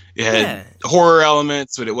good. It had horror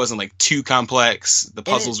elements, but it wasn't like too complex. The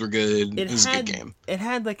puzzles were good. It was a good game. It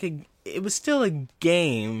had like it was still a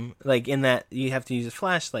game, like in that you have to use a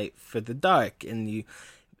flashlight for the dark, and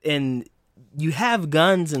you have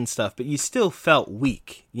guns and stuff, but you still felt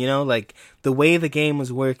weak, like the way the game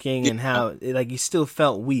was working and how you still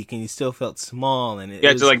felt weak and you still felt small, and you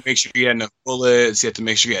had to like make sure you had enough bullets. You had to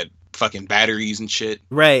make sure you had fucking batteries and shit.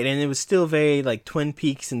 Right, and it was still very like Twin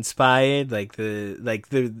Peaks inspired. Like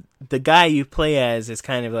the guy you play as is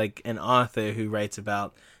kind of like an author who writes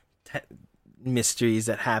about mysteries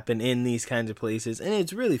that happen in these kinds of places, and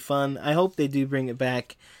it's really fun. I hope they do bring it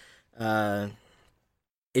back.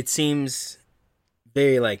 It seems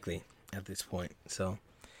very likely at this point. So,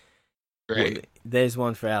 great. There's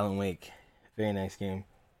one for Alan Wake. Very nice game.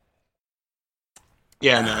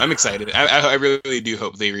 Yeah, no, I'm excited. I really do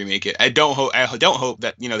hope they remake it. I don't hope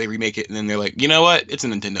that they remake it and then they're like, you know what, it's a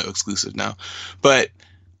Nintendo exclusive now. But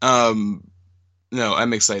no,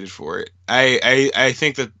 I'm excited for it. I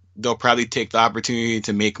think that they'll probably take the opportunity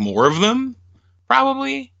to make more of them,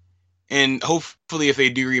 probably, and hopefully if they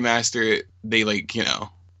do remaster it, they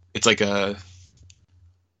it's like a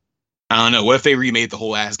I don't know. What if they remade the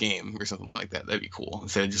whole ass game or something like that? That'd be cool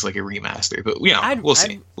instead of just like a remaster. But we'll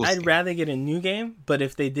see. I'd rather get a new game, but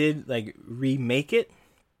if they did like remake it,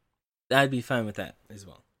 I'd be fine with that as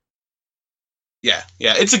well. Yeah.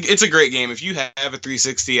 It's a great game. If you have a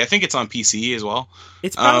 360, I think it's on PC as well.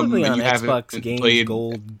 It's probably on Xbox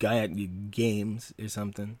Gold games or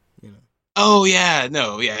something. Oh yeah,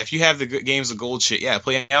 if you have the games of gold shit,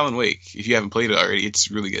 play Alan Wake. If you haven't played it already,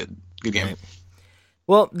 it's really good. Good game. Right.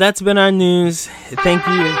 Well, that's been our news. Thank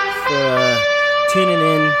you for tuning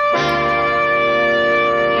in.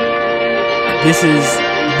 This is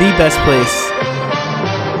the best place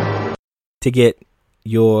to get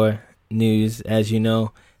your news, as you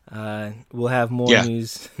know. We'll have more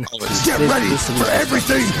news. Get ready for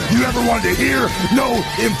everything you ever wanted to hear, know,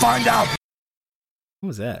 and find out. What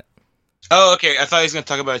was that? Oh, okay. I thought he was going to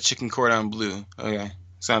talk about chicken cordon bleu. Okay.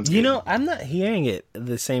 Sounds good. I'm not hearing it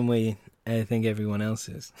the same way I think everyone else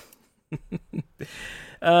is.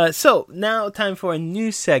 So, now time for a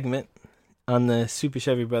new segment on the Super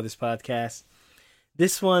Chevy Brothers podcast.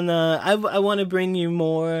 This one, I want to bring you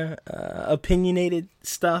more opinionated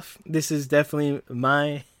stuff. This is definitely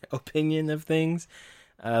my opinion of things.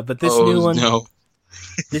 But this new one... no.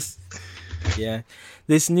 this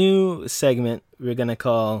new segment we're going to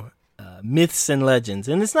call Myths and Legends.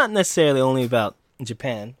 And it's not necessarily only about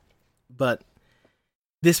Japan, but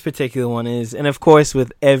this particular one is. And of course,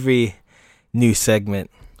 with every new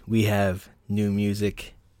segment, we have new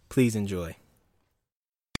music. Please enjoy.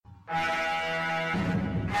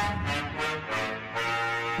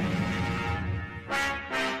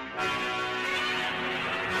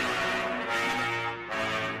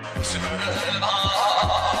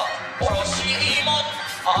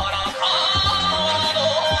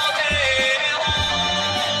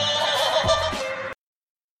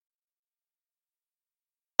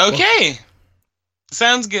 Okay.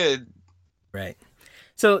 Sounds good. Right.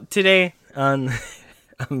 So today on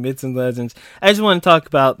Myths and Legends, I just want to talk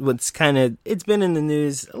about what's it's been in the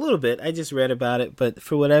news a little bit. I just read about it, but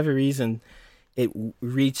for whatever reason, it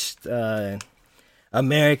reached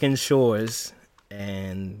American shores.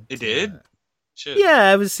 And it did? Yeah,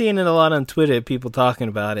 I was seeing it a lot on Twitter, people talking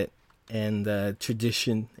about it, and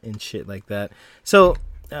tradition and shit like that. So,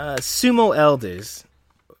 sumo elders,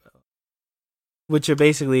 which are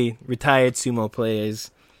basically retired sumo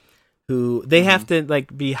players who they have to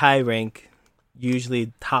like be high rank,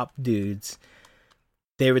 usually top dudes.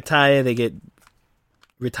 They retire, they get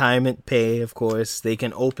retirement pay, of course. They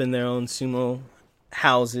can open their own sumo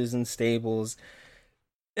houses and stables.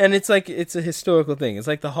 And it's a historical thing. It's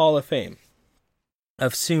like the Hall of Fame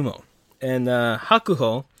of sumo. And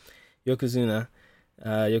Hakuho, Yokozuna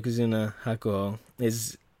Hakuho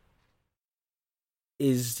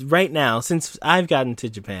is right now, since I've gotten to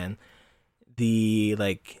Japan, the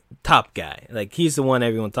like top guy. Like he's the one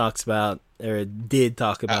everyone talks about or did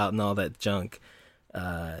talk about and all that junk.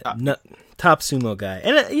 Top sumo guy.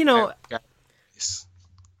 And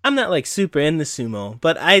I'm not like super into sumo,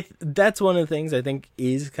 but that's one of the things I think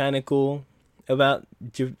is kind of cool about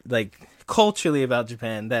like culturally about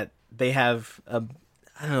Japan, that they have I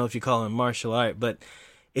don't know if you call it martial art, but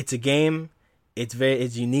it's a game. It's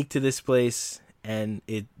unique to this place. And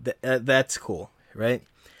that's cool, right?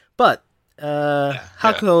 But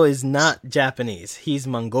Hakuho is not Japanese; he's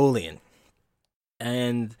Mongolian.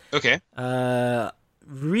 And okay, I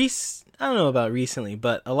don't know about recently,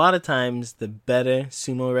 but a lot of times the better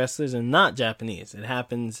sumo wrestlers are not Japanese. It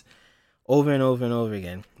happens over and over and over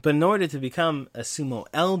again. But in order to become a sumo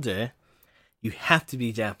elder, you have to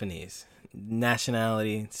be Japanese,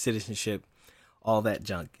 nationality, citizenship, all that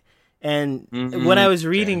junk. And what I was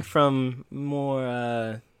reading from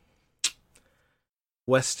more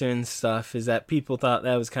Western stuff is that people thought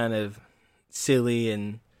that was kind of silly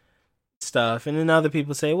and stuff. And then other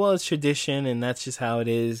people say, well, it's tradition and that's just how it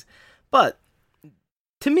is. But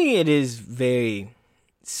to me, it is very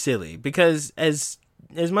silly because as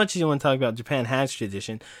much as you want to talk about Japan has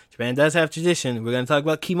tradition, Japan does have tradition. We're going to talk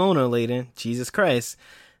about kimono later. Jesus Christ.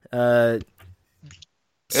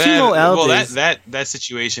 Sumo elders. Well, that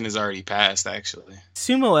situation is already passed, actually.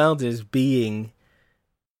 Sumo elders being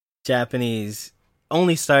Japanese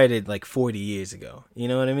only started like 40 years ago. You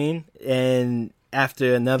know what I mean? And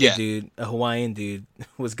after another dude, a Hawaiian dude,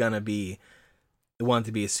 was gonna be the one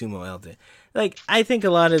to be a sumo elder. Like, I think a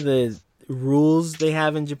lot of the rules they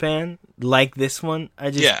have in Japan, like this one, are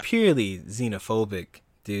just purely xenophobic,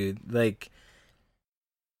 dude. Like,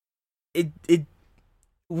 it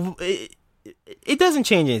doesn't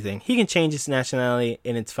change anything. He can change his nationality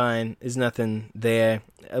and it's fine. There's nothing there.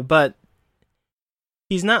 But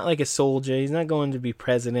he's not like a soldier. He's not going to be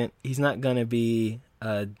president. He's not going to be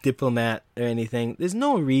a diplomat or anything. There's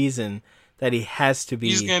no reason that he has to be.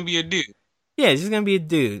 He's gonna be a dude. Yeah, he's just gonna be a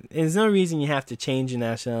dude. There's no reason you have to change your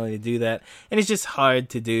nationality to do that, and it's just hard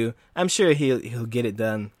to do. I'm sure he'll get it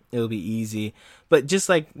done. It'll be easy. But just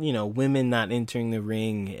like, women not entering the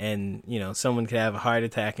ring, and someone could have a heart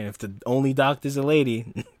attack, and if the only doctor's a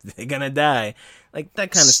lady, they're gonna die. Like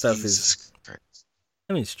that kind of stuff is.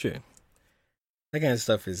 I mean, it's true. That kind of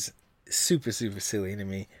stuff is super, super silly to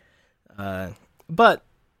me. But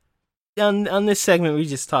on this segment, we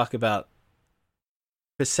just talk about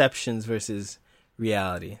perceptions versus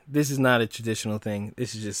reality. This is not a traditional thing.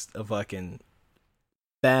 This is just a fucking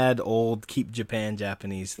bad old keep Japan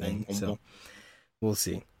Japanese thing. So we'll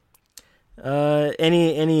see.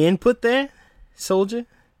 Any input there, Soldier?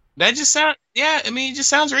 That just sound it just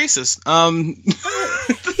sounds racist.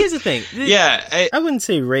 Here's the thing. Yeah, I wouldn't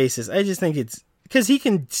say racist. I just think it's because he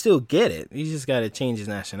can still get it. He's just got to change his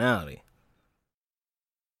nationality.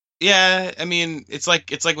 Yeah, I mean, it's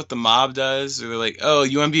like what the mob does. They're like, oh,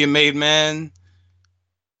 you want to be a made man?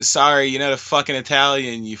 Sorry, you're not a fucking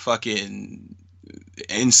Italian. You fucking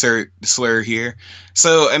insert slur here.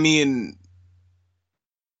 So, I mean,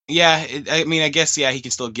 yeah, I guess, yeah, he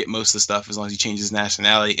can still get most of the stuff as long as he changes his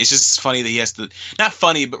nationality. It's just funny that he has to, not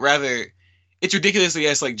funny, but rather, it's ridiculous that he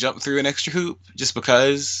has to, like, jump through an extra hoop just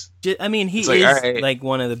because. I mean, he is, right, like,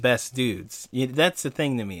 one of the best dudes. That's the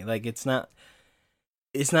thing to me. Like, it's not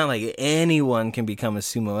like anyone can become a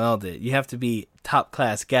sumo elder. You have to be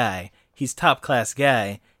top-class guy. He's top-class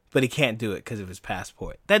guy, but he can't do it because of his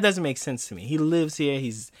passport. That doesn't make sense to me. He lives here.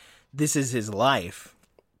 This is his life.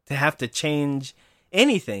 To have to change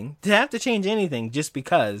anything just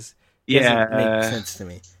because doesn't make sense to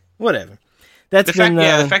me. Whatever. The fact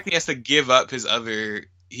that he has to give up his other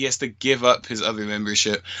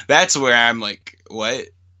membership. That's where I'm like, what?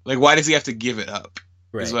 Like, why does he have to give it up?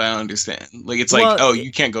 Right. Is what I don't understand. Like, it's like, oh,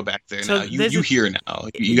 you can't go back there now. You here now.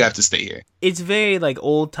 You have to stay here. It's very like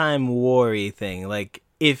old time war-y thing. Like,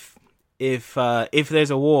 if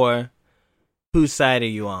there's a war, whose side are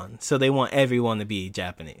you on? So they want everyone to be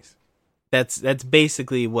Japanese. That's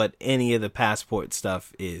basically what any of the passport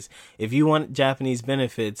stuff is. If you want Japanese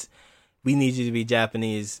benefits, we need you to be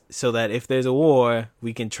Japanese so that if there's a war,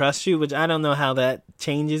 we can trust you, which I don't know how that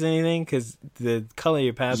changes anything because the color of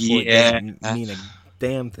your passport doesn't mean a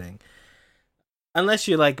damn thing. Unless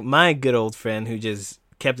you're like my good old friend who just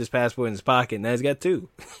kept his passport in his pocket and now he's got two.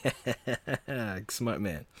 Smart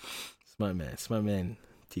man,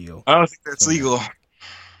 Teal. I don't think that's legal.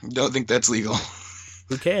 Don't think that's legal.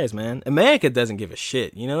 Who cares, man? America doesn't give a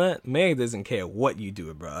shit. You know that? America doesn't care what you do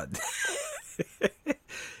abroad.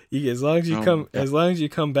 As long as you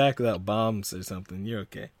come back without bombs or something, you're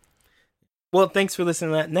okay. Well, thanks for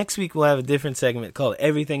listening to that. Next week we'll have a different segment called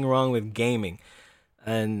 "Everything Wrong with Gaming,"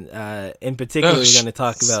 and in particular, we're going to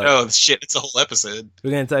talk about. Oh shit! It's a whole episode.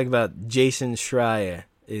 We're going to talk about Jason Schreier.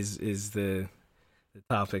 Is the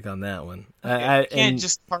topic on that one? We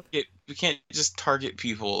can't just target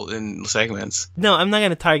people in segments. No, I'm not going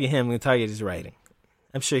to target him. I'm going to target his writing.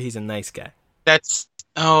 I'm sure he's a nice guy.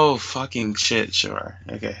 Oh fucking shit! Sure,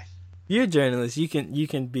 okay. You're a journalist. You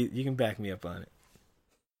can back me up on it.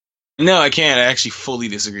 No, I can't. I actually fully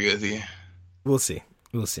disagree with you. We'll see.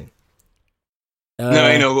 No,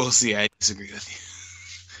 I know. We'll see. I disagree with you.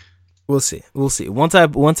 We'll see. Once I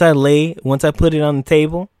put it on the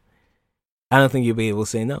table, I don't think you'll be able to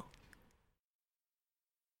say no.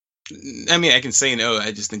 I mean, I can say no.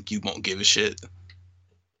 I just think you won't give a shit.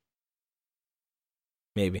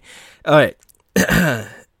 Maybe. All right.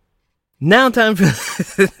 Now time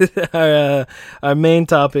for our main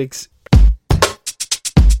topics.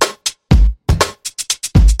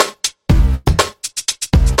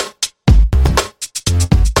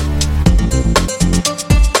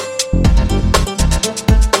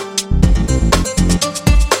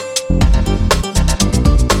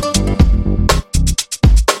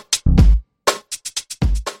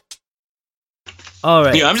 All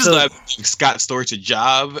right. Yeah, I'm just glad Scott Storch a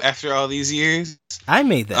job after all these years. I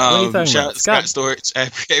made that. What are you talking about? Scott Storch.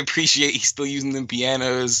 I appreciate he's still using them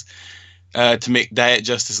pianos to make Diet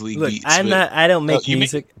Justice League beats. I don't make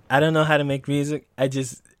music. I don't know how to make music.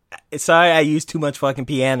 Sorry, I use too much fucking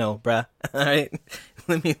piano, bruh. All right.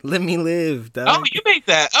 Let me live, dog. Oh, you make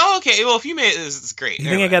that. Oh, okay. Well, if you made it, it's great. You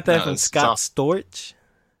think I got that from Scott Storch?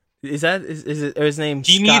 Is it or his name?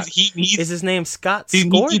 Is his name Scott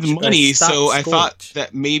Storch? He needs money, so I thought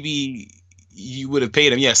that maybe you would have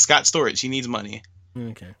paid him. Yeah, Scott Storch. He needs money.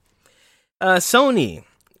 Okay. Sony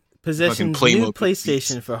possessions new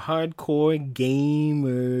PlayStation for hardcore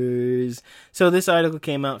gamers. So this article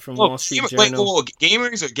came out from Wall Street Journal. Wait,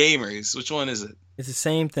 gamers or gamers? Which one is it? It's the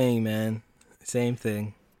same thing, man. Same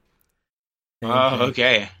thing.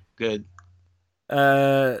 Okay. Good.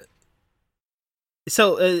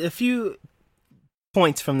 So a few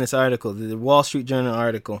points from this article, the Wall Street Journal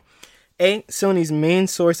article. Sony's main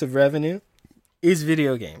source of revenue is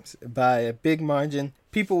video games by a big margin.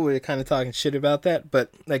 People were kind of talking shit about that,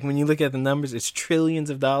 but like when you look at the numbers, it's trillions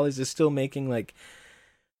of dollars. They're still making like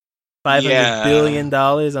 $500 billion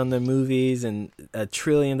on their movies and $1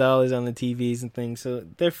 trillion on the TVs and things. So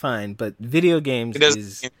they're fine, but video games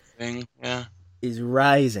is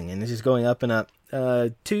rising and it's just going up and up. 2,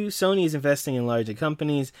 Sony is investing in larger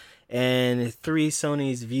companies, and 3,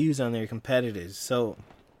 Sony's views on their competitors. So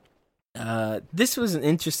this was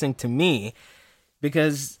interesting to me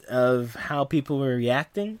because of how people were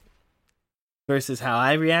reacting versus how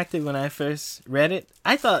I reacted when I first read it.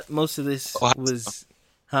 I thought most of this was...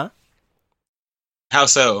 Huh? How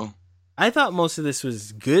so? I thought most of this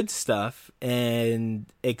was good stuff and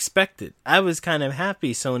expected. I was kind of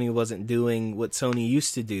happy Sony wasn't doing what Sony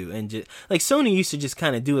used to do. And just, like, Sony used to just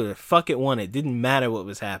kind of do it. Fuck it, wanted. It didn't matter what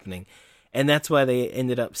was happening. And that's why they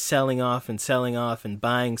ended up selling off and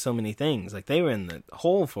buying so many things. Like, they were in the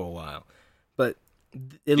hole for a while. But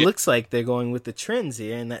it looks like they're going with the trends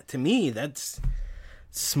here. And that, to me, that's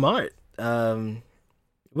smart.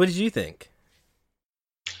 What did you think?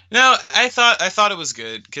 No, I thought it was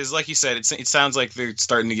good because, like you said, it sounds like they're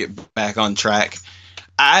starting to get back on track.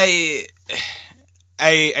 I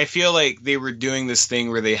feel like they were doing this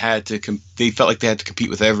thing where they had to they felt like they had to compete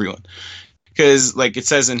with everyone because, like it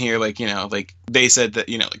says in here, like like they said that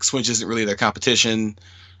like Switch isn't really their competition,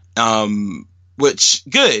 which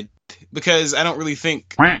good because I don't really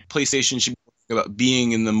think PlayStation should be about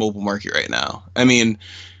being in the mobile market right now. I mean,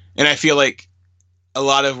 and I feel like a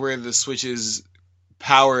lot of where the Switch's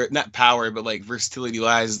not power, but like versatility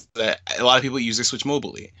lies that a lot of people use their Switch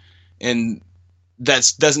mobilely, and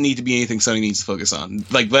that doesn't need to be anything Sony needs to focus on.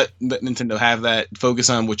 Like let Nintendo have that, focus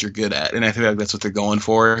on what you're good at, and I feel like that's what they're going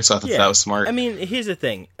for. So I thought that was smart. I mean, here's the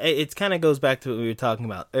thing: it kind of goes back to what we were talking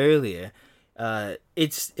about earlier.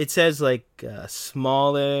 It says like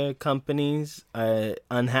smaller companies are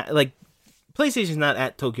like PlayStation's not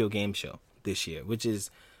at Tokyo Game Show this year, which is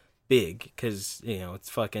big because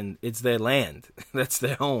it's their land. That's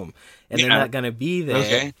their home, and they're not gonna be there.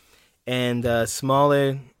 Okay. And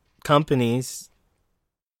smaller companies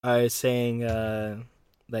are saying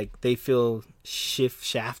like they feel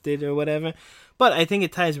shafted or whatever. But I think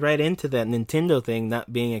it ties right into that Nintendo thing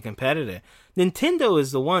not being a competitor. Nintendo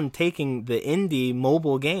is the one taking the indie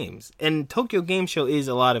mobile games, and Tokyo Game Show is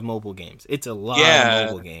a lot of mobile games. It's a lot of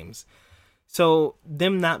mobile games. So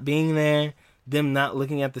them not being there, them not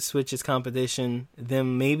looking at the Switch as competition,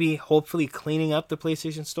 them maybe hopefully cleaning up the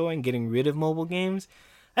PlayStation Store and getting rid of mobile games,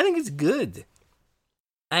 I think it's good.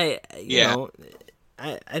 I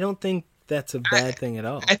don't think that's a bad thing at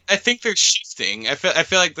all. I think they're shifting. I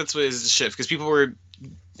feel like that's what is the shift because people were.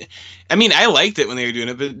 I mean, I liked it when they were doing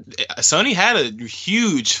it, but Sony had a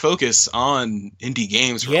huge focus on indie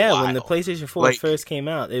games for a while. When the PlayStation 4 first came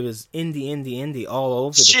out, it was indie all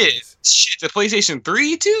over the place. Shit, the PlayStation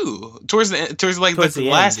 3 too. Towards the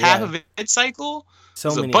last half of its cycle,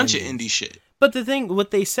 there's a bunch of indie shit. But the thing, what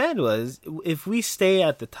they said was, if we stay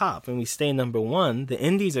at the top and we stay number one, the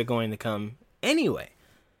indies are going to come anyway.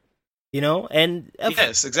 And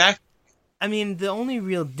yes, exactly. I mean, the only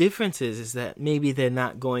real difference is that maybe they're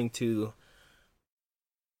not going to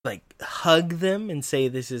like hug them and say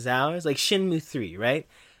this is ours, like Shenmue 3, right?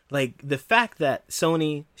 Like the fact that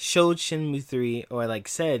Sony showed Shenmue 3 or like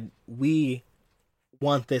said we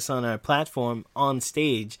want this on our platform on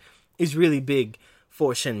stage is really big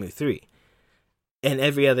for Shenmue 3. And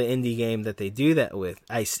every other indie game that they do that with,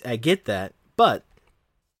 I get that, but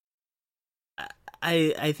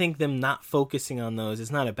I think them not focusing on those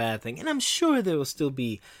is not a bad thing. And I'm sure there will still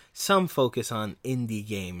be some focus on indie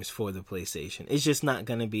games for the PlayStation. It's just not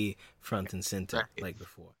going to be front and center like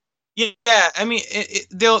before. Yeah, I mean,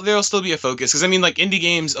 there'll still be a focus. Because, I mean, like, indie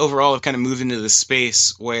games overall have kind of moved into this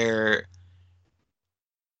space where,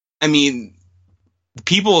 I mean,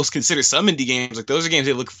 people consider some indie games, like, those are games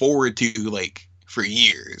they look forward to, like, for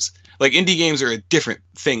years. Like, indie games are a different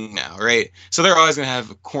thing now, right? So they're always going to have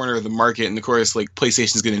a corner of the market, and of course, like,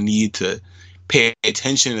 PlayStation's going to need to pay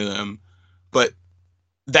attention to them. But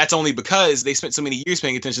that's only because they spent so many years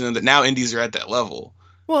paying attention to them that now indies are at that level.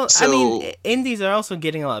 Well, I mean, indies are also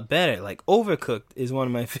getting a lot better. Like, Overcooked is one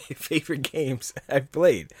of my favorite games I've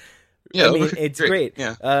played. Yeah, I mean, it's great.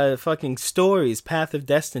 Yeah. Fucking Stories, Path of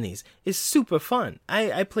Destinies is super fun.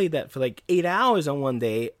 I played that for like 8 hours on one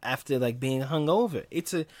day after like being hungover.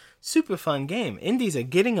 It's a super fun game. Indies are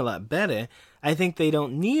getting a lot better. I think they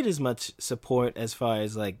don't need as much support as far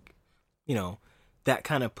as like, that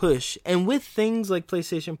kind of push. And with things like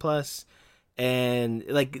PlayStation Plus, and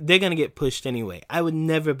like they're gonna get pushed anyway. I would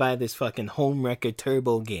never buy this fucking Homewrecker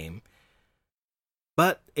Turbo game,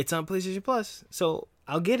 but it's on PlayStation Plus, so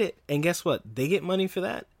I'll get it. And guess what? They get money for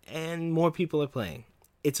that, and more people are playing.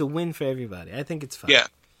 It's a win for everybody. I think it's fine.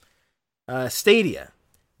 Yeah. Stadia.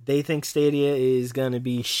 They think Stadia is gonna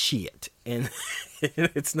be shit, and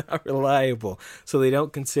it's not reliable, so they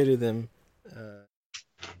don't consider them.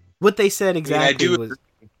 What they said exactly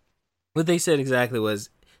was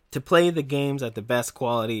to play the games at the best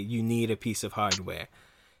quality, you need a piece of hardware.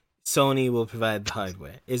 Sony will provide the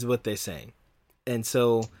hardware, is what they're saying. And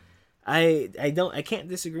so I can't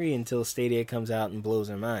disagree until Stadia comes out and blows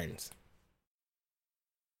our minds.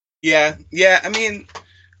 Yeah. I mean,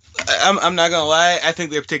 I'm not gonna lie. I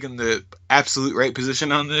think they've taken the absolute right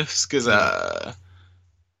position on this because I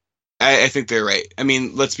think they're right. I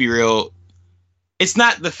mean, let's be real. It's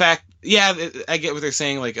not the fact. Yeah, I get what they're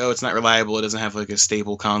saying. Like, oh, it's not reliable. It doesn't have like a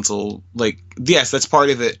stable console. Like, yes, that's part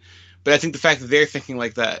of it. But I think the fact that they're thinking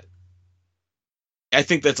like that, I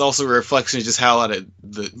think that's also a reflection of just how a lot of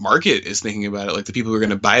the market is thinking about it. Like the people who are going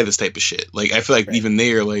to buy this type of shit. Like, I feel like even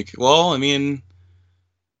they are like, well, I mean,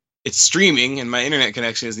 it's streaming and my internet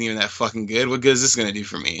connection isn't even that fucking good. What good is this going to do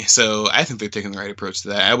for me? So I think they're taking the right approach to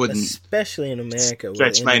that. I wouldn't, especially in America,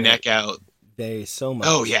 stretch my neck out. There's so much.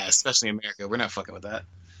 Oh yeah, especially in America, we're not fucking with that.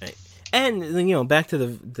 Right. And back to the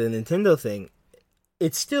Nintendo thing,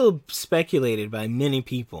 it's still speculated by many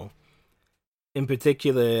people. In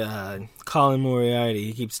particular, Colin Moriarty,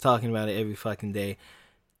 he keeps talking about it every fucking day.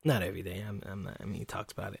 Not every day. He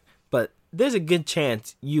talks about it. But there's a good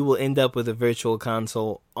chance you will end up with a virtual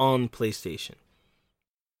console on PlayStation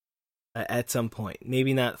at some point.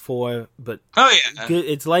 Maybe not 4, but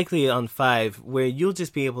it's likely on 5, where you'll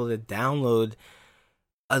just be able to download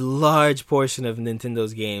a large portion of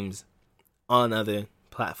Nintendo's games on other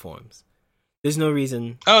platforms. There's no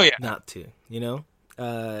reason not to,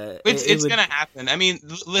 It's gonna happen. I mean,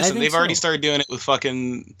 listen, they've already started doing it with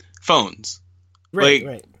fucking phones.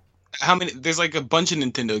 Right. How many? There's like a bunch of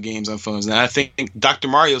Nintendo games on phones now. I think Dr.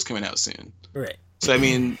 Mario's coming out soon. Right. So I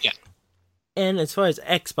mean, yeah. And as far as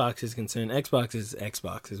Xbox is concerned, Xbox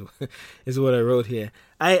is what I wrote here.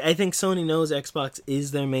 I think Sony knows Xbox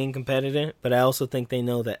is their main competitor, but I also think they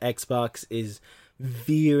know that Xbox is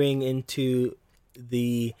veering into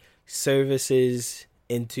the services,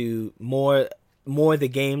 into more the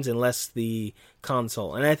games and less the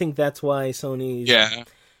console. And I think that's why Sony's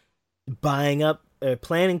buying up, or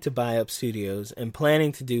planning to buy up studios and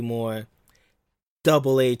planning to do more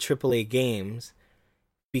AA, AAA games,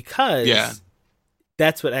 because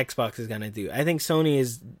that's what Xbox is going to do. I think Sony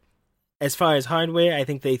is, as far as hardware, I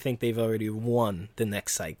think they've already won the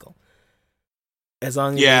next cycle. As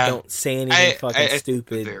long as they don't say anything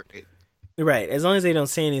stupid. Right. As long as they don't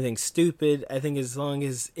say anything stupid, I think as long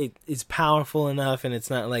as it is powerful enough and it's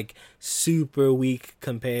not like super weak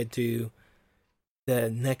compared to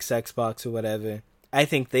the next Xbox or whatever, I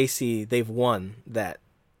think they've won that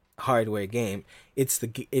hardware game. It's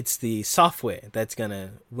the software that's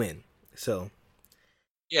gonna win. So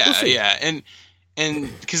and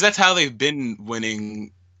because that's how they've been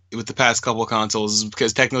winning with the past couple consoles,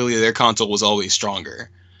 because technically their console was always stronger.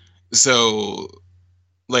 So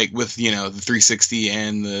like with the 360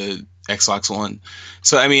 and the Xbox One.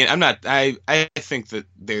 So I mean, I think that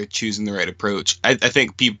they're choosing the right approach. I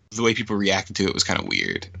think the way people reacted to it was kind of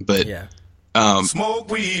weird, but smoke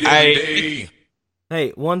weed every day.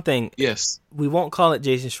 Hey, one thing. Yes. We won't call it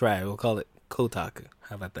Jason Schreier. We'll call it Kotaku.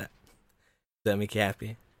 How about that? Does that make you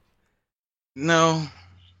happy? No.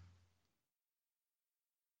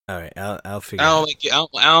 All right, I'll figure. I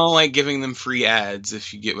don't like giving them free ads.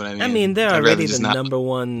 If you get what I mean. I mean, they're already the number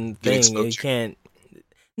one thing. You can't.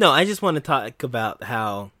 No, I just want to talk about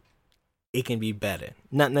how it can be better.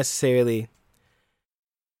 Not necessarily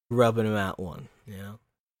rubbing them out one.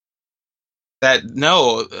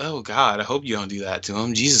 Oh God, I hope you don't do that to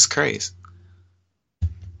them. Jesus Christ.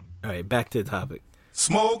 All right, back to the topic.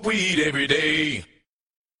 Smoke weed every day.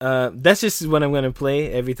 That's just what I'm going to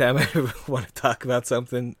play every time I ever want to talk about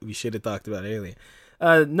something we should have talked about earlier.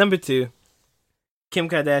 Number 2, Kim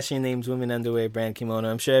Kardashian names women underwear brand kimono.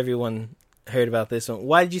 I'm sure everyone heard about this one.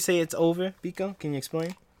 Why did you say it's over, Biko? Can you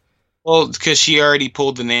explain? Well, because she already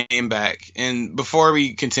pulled the name back. And before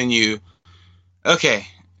we continue, okay,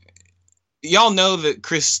 y'all know that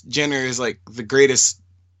Kris Jenner is like the greatest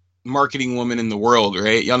marketing woman in the world,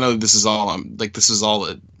 right? Y'all know this is all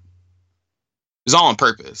it's all on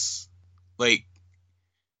purpose. Like,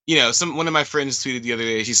 one of my friends tweeted the other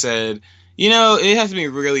day, she said, it has to be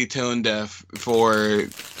really tone deaf for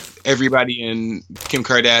everybody in Kim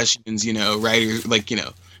Kardashian's,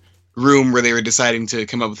 writer, room where they were deciding to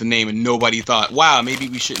come up with a name, and nobody thought, wow, maybe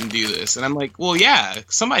we shouldn't do this. And I'm like, well, yeah,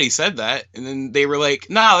 somebody said that. And then they were like,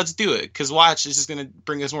 nah, let's do it. Because watch, it's just going to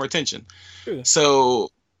bring us more attention. True. So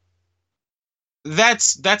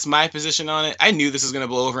that's my position on it. I knew this was going to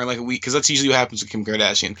blow over in like a week, because that's usually what happens with Kim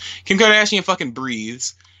Kardashian. Kim Kardashian fucking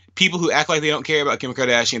breathes. People who act like they don't care about Kim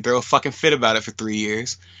Kardashian throw a fucking fit about it for 3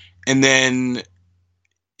 years. And then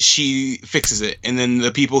she fixes it, and then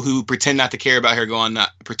the people who pretend not to care about her go on not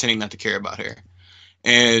pretending not to care about her,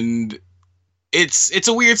 and it's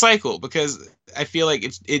a weird cycle, because I feel like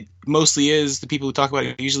it mostly is the people who talk about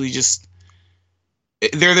it usually just,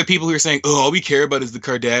 they're the people who are saying, oh, all we care about is the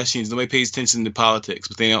Kardashians, nobody pays attention to politics,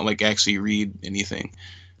 but they don't like actually read anything.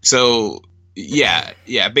 So yeah,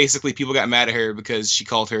 basically people got mad at her because she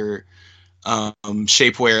called her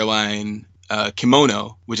shapewear line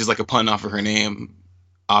kimono, which is like a pun off of her name,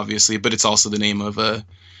 obviously, but it's also the name of a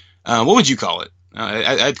what would you call it?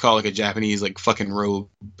 I'd call it like a Japanese like fucking robe,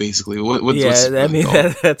 basically.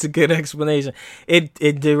 That's a good explanation.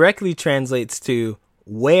 It directly translates to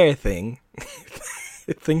wear thing,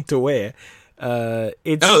 thing to wear.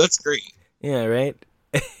 That's great. Yeah, right.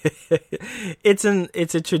 It's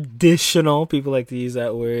a traditional, people like to use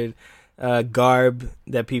that word, garb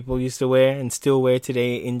that people used to wear and still wear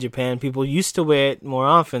today in Japan. People used to wear it more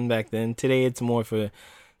often back then. Today it's more for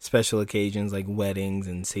special occasions like weddings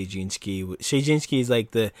and seijinski. Seijinski is like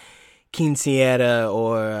the quinceañera,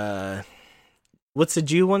 or what's the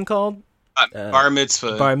Jew one called? Bar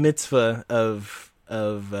mitzvah. Bar mitzvah of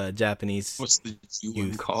Japanese. What's the Jew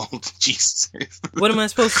one called? Jesus. What am I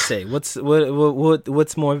supposed to say? What's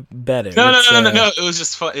more better? No. It was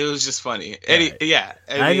just fun. It was just funny. Yeah.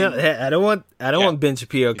 I don't want Ben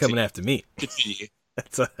Shapiro coming after me. Continue.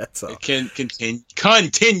 That's all.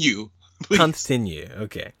 Continue. Please. Continue.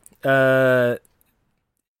 Okay.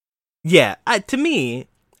 Yeah. To me,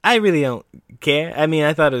 I really don't care. I mean,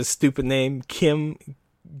 I thought it was a stupid name,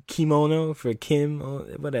 Kimono for Kim, or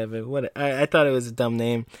whatever. I thought it was a dumb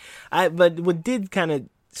name. But what did kind of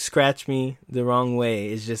scratch me the wrong way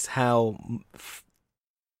is just how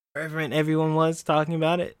fervent everyone was talking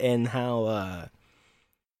about it, and how,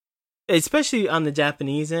 especially on the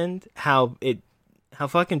Japanese end, how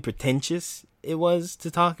fucking pretentious it was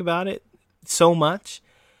to talk about it so much.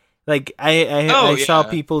 Like I saw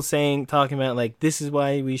people talking about like, this is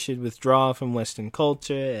why we should withdraw from Western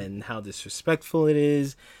culture and how disrespectful it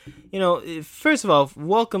is. First of all,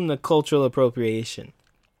 welcome to cultural appropriation.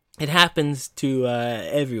 It happens to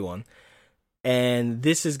everyone, and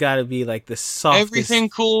this has got to be like the softest. Everything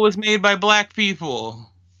cool was made by black people.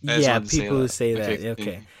 Yeah, people who say that.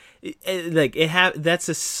 Okay, that's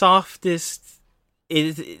the softest.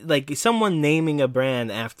 It is like someone naming a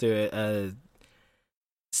brand after a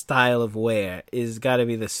style of wear is got to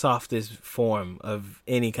be the softest form of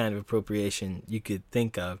any kind of appropriation you could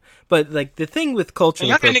think of. But like the thing with cultural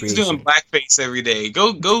appropriation, niggas doing blackface every day.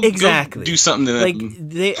 Go exactly. Go do something to like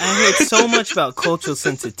them. I heard so much about cultural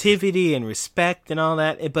sensitivity and respect and all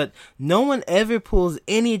that, but no one ever pulls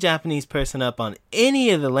any Japanese person up on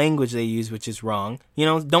any of the language they use, which is wrong.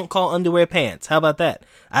 Don't call underwear pants. How about that?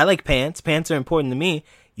 I like pants. Pants are important to me.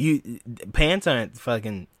 Pants aren't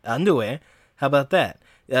fucking underwear. How about that?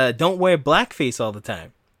 Don't wear blackface all the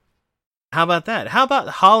time. How about that? How about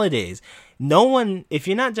holidays? No one, if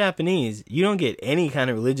you're not Japanese, you don't get any kind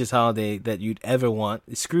of religious holiday that you'd ever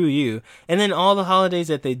want. Screw you. And then all the holidays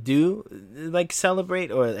that they do, like, celebrate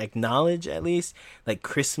or acknowledge at least, like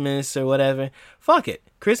Christmas or whatever, fuck it.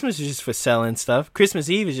 Christmas is just for selling stuff. Christmas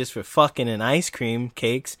Eve is just for fucking and ice cream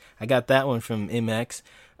cakes. I got that one from MX.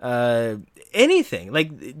 Anything. Like,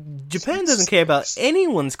 Japan doesn't care about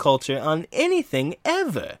anyone's culture on anything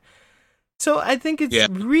ever. So I think it's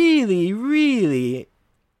really, really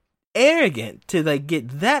arrogant to like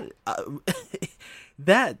get that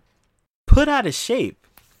that put out of shape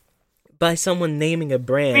by someone naming a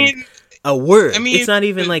brand a word. It's not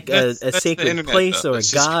even like a sacred place or a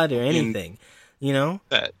god or anything.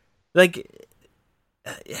 Like,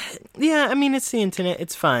 yeah, I mean, it's the internet.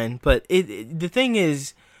 It's fine, but the thing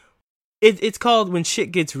is, it's called when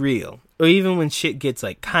shit gets real, or even when shit gets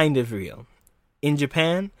like kind of real. In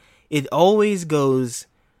Japan, it always goes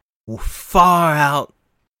far out,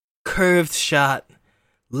 curved shot,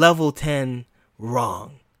 level 10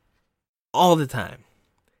 wrong. All the time.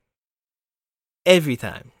 Every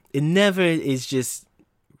time. It never is just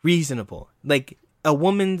reasonable. Like, a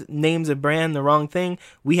woman names a brand the wrong thing,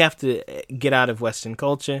 we have to get out of Western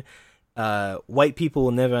culture. White people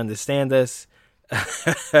will never understand us.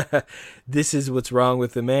 this is what's wrong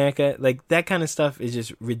with America. Like, that kind of stuff is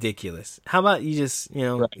just ridiculous. How about you just,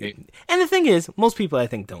 Right. And the thing is, most people, I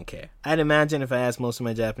think, don't care. I'd imagine if I asked most of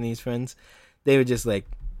my Japanese friends, they would just, like,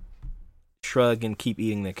 shrug and keep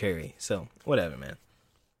eating their curry. So, whatever, man.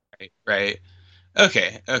 Right.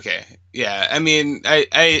 Okay. Yeah, I mean,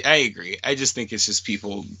 I agree. I just think it's just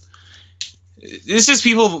people... It's just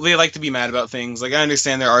people, they like to be mad about things. Like, I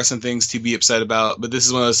understand there are some things to be upset about, but this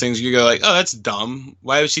is one of those things you go like, oh, that's dumb.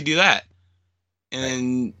 Why would she do that? And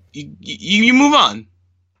then you move on.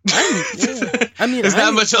 I mean, there's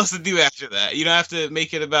not much else to do after that. You don't have to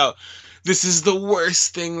make it about, this is the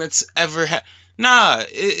worst thing that's ever happened. Nah,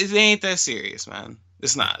 it ain't that serious, man.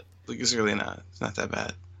 It's not. Like, it's really not. It's not that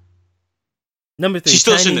bad. Number 3. She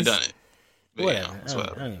still shouldn't have done it. But, whatever.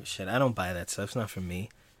 I don't give a shit. I don't buy that stuff. It's not for me.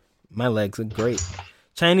 My legs look great.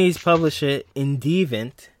 Chinese publisher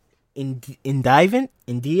Indevent. Maybe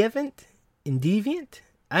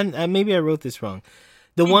I wrote this wrong.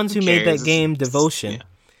 The ones who made that game, Devotion,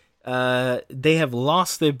 they have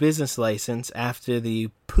lost their business license after the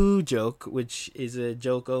poo joke, which is a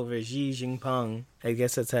joke over Xi Jinping. I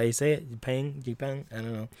guess that's how you say it. Jinping? I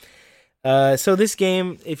don't know. So this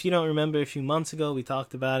game, if you don't remember, a few months ago we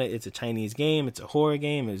talked about it. It's a Chinese game. It's a horror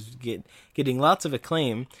game. It's getting lots of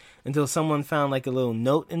acclaim until someone found like a little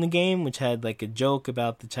note in the game which had like a joke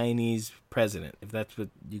about the Chinese president, if that's what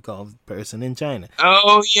you call the person in China.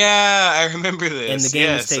 Oh yeah, I remember this. And the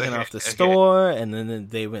game was taken off the store, and then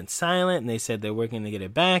they went silent, and they said they're working to get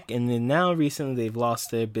it back, and then now recently they've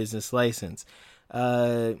lost their business license.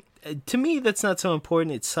 To me, that's not so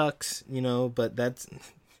important. It sucks, but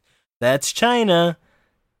that's China.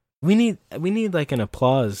 We need like an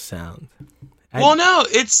applause sound.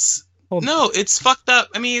 It's fucked up.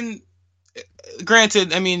 I mean,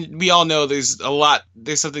 granted, we all know there's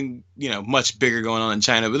something, much bigger going on in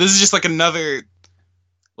China, but this is just like another,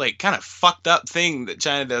 like, kind of fucked up thing that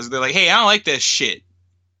China does. They're like, hey, I don't like that shit.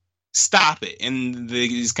 Stop it. And they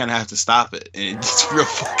just kind of have to stop it. And it's real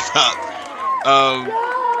fucked up.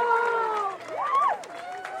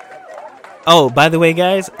 Oh, by the way,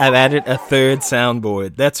 guys, I've added a third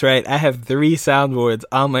soundboard. That's right. I have 3 soundboards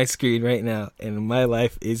on my screen right now, and my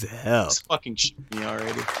life is hell. It's fucking shit me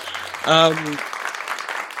already.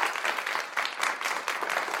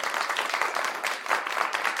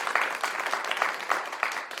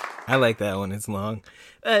 I like that one. It's long.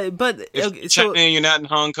 But if China, you're not in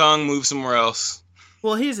Hong Kong, move somewhere else.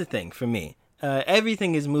 Well, here's the thing for me.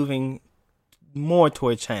 Everything is moving more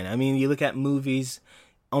towards China. You look at movies.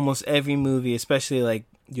 Almost every movie, especially like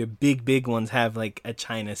your big ones, have like a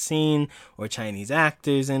China scene or Chinese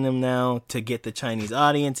actors in them now to get the Chinese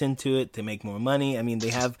audience into it to make more money. They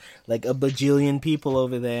have like a bajillion people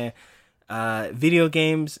over there. Video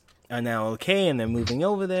games are now okay and they're moving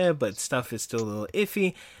over there, but stuff is still a little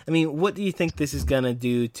iffy. What do you think this is gonna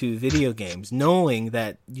do to video games, knowing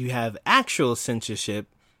that you have actual censorship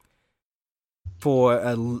for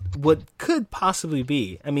what could possibly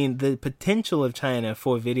be? The potential of China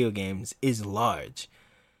for video games is large.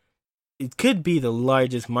 It could be the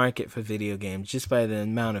largest market for video games just by the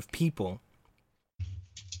amount of people.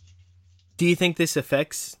 Do you think this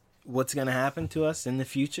affects what's going to happen to us in the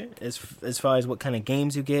future as far as what kind of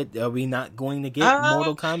games you get? Are we not going to get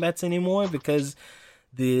Mortal Kombats anymore because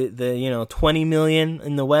the 20 million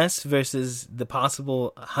in the West versus the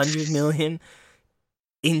possible 100 million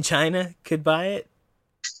in China could buy it?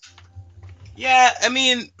 Yeah,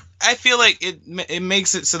 I feel like it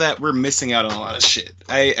makes it so that we're missing out on a lot of shit.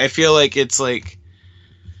 I feel like it's like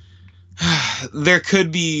there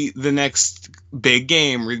could be the next big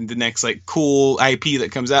game or the next like cool IP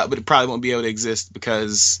that comes out, but it probably won't be able to exist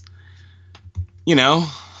because,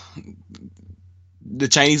 the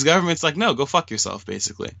Chinese government's like, no, go fuck yourself,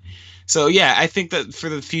 basically. So yeah, I think that for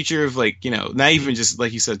the future of like, not even just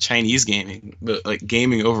like you said, Chinese gaming, but like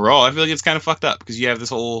gaming overall, I feel like it's kind of fucked up because you have this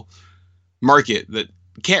whole market that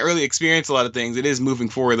can't really experience a lot of things. It is moving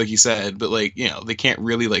forward, like you said, but like, they can't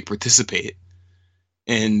really like participate.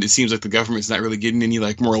 And it seems like the government's not really getting any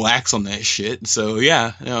like more lax on that shit. So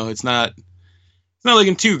yeah, no, it's not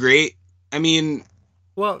looking too great.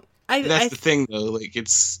 Well, that's the thing though, like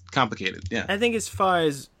it's complicated. Yeah. I think as far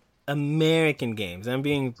as American games, I'm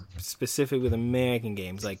being specific with American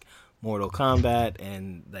games like Mortal Kombat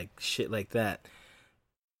and like shit like that.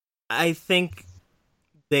 I think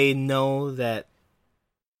they know that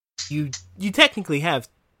you technically have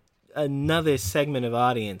another segment of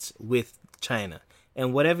audience with China,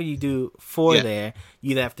 and whatever you do for there,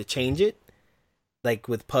 you either have to change it, like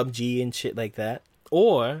with PUBG and shit like that,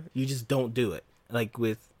 or you just don't do it, like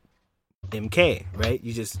with MK, right?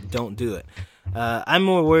 You just don't do it. I'm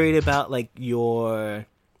more worried about like your,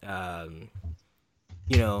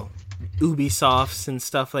 Ubisofts and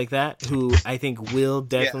stuff like that, who I think will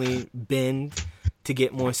definitely bend to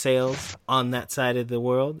get more sales on that side of the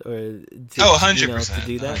world, or to, 100%, to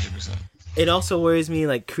do that. 100%. It also worries me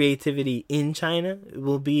like creativity in China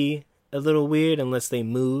will be a little weird unless they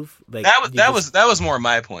move. Like that was more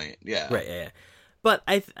my point. Yeah. Right. Yeah. But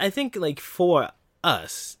I think like for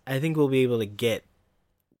us, I think we'll be able to get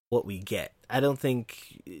what we get. I don't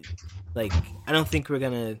think we're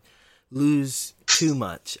gonna lose too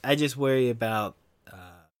much. I just worry about.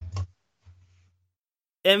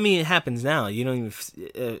 I mean, it happens now. You don't even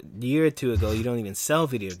a year or two ago, you don't even sell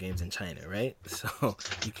video games in China, right? So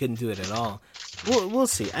you couldn't do it at all. We'll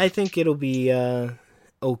see. I think it'll be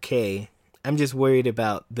okay. I'm just worried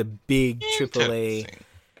about the big AAA.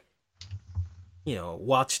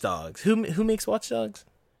 Watch Dogs. Who makes Watch Dogs?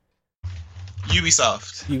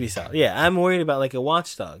 Ubisoft. Yeah, I'm worried about like a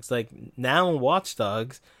Watch Dogs. Like now in Watch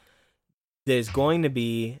Dogs, there's going to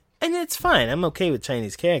be, and it's fine. I'm okay with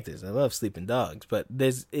Chinese characters. I love sleeping dogs, but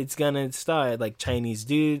it's gonna start like Chinese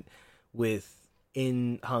dude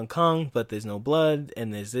in Hong Kong, but there's no blood,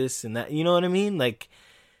 and there's this and that. You know what I mean? Like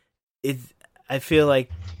I feel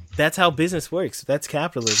like that's how business works. That's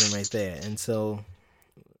capitalism right there. And so,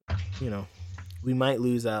 we might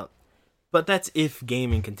lose out. But that's if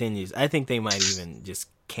gaming continues. I think they might even just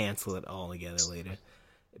cancel it all together later,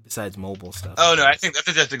 besides mobile stuff. Oh, no, I think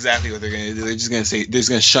that's exactly what they're going to do. They're just going to say, they're just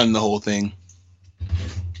going to shun the whole thing.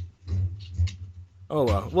 Oh,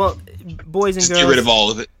 well. Well, boys and just girls. Get rid of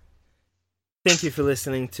all of it. Thank you for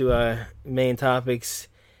listening to our main topics.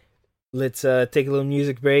 Let's take a little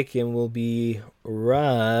music break, and we'll be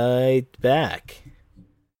right back.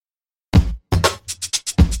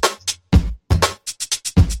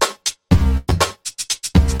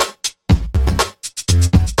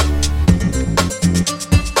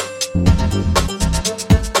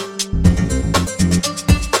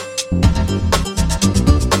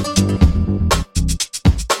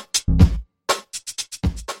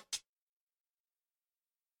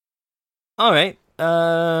 All right.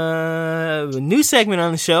 New segment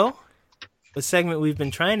on the show. A segment we've been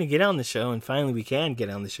trying to get on the show, and finally we can get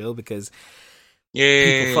on the show because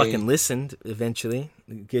people fucking listened eventually.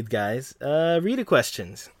 Good guys. Reader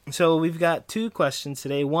questions. So we've got 2 questions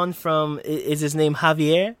today. One from, is his name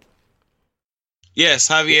Javier? Yes,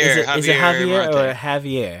 Javier. Is it Javier or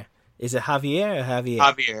Javier? Is it Javier or Javier?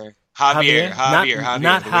 Javier.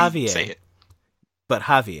 Not Javier. Say it. But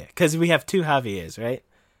Javier. Because we have 2 Javiers, right?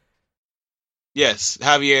 Yes,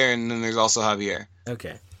 Javier, and then there's also Javier.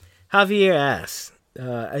 Okay. Javier asks,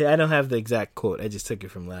 I don't have the exact quote, I just took it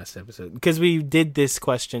from last episode, because we did this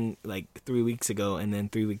question like 3 weeks ago, and then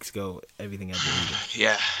 3 weeks ago, everything had deleted.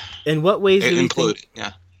 Yeah. In what ways do we imploded, think...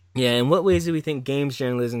 Yeah. Yeah, in what ways do we think games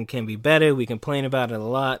journalism can be better? We complain about it a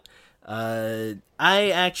lot. I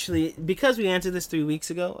actually, because we answered this 3 weeks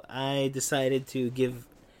ago, I decided to give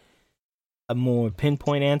a more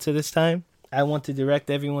pinpoint answer this time. I want to direct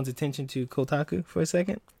everyone's attention to Kotaku for a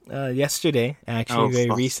second. Yesterday, actually, very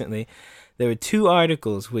recently, there were 2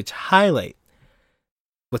 articles which highlight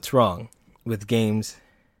what's wrong with games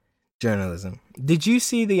journalism. Did you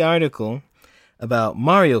see the article about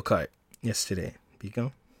Mario Kart yesterday,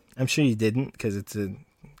 Pico? I'm sure you didn't, because it's a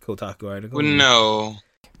Kotaku article. No.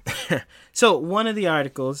 So, one of the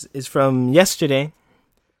articles is from yesterday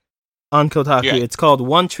on Kotaku. Yeah. It's called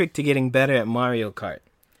One Trick to Getting Better at Mario Kart.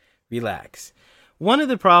 Relax. One of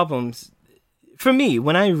the problems for me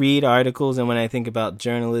when I read articles and when I think about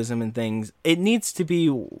journalism and things, it needs to be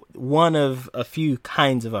one of a few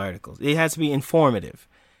kinds of articles. It has to be informative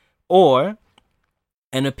or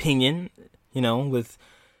an opinion, with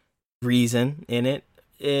reason in it.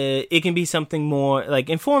 It can be something more like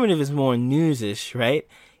informative is more newsish, right?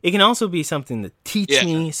 It can also be something to teach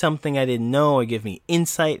me something I didn't know or give me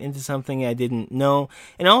insight into something I didn't know.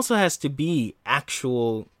 And it also has to be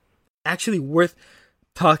actually worth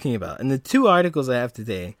talking about. And the 2 articles I have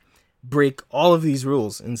today break all of these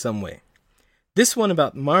rules in some way. This one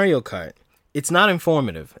about Mario Kart, it's not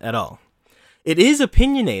informative at all. It is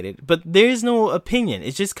opinionated, but there is no opinion.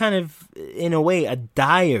 It's just kind of, in a way, a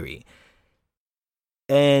diary.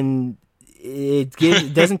 And it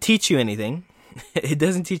doesn't teach you anything. It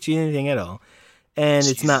doesn't teach you anything at all. And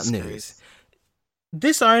it's not news. Christ.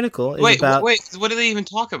 This article is about... Wait, what do they even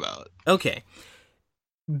talk about? Okay.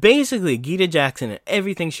 Basically, Gita Jackson and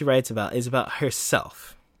everything she writes about is about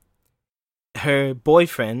herself. Her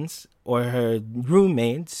boyfriends, or her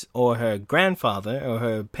roommates, or her grandfather, or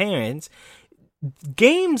her parents.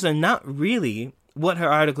 Games are not really what her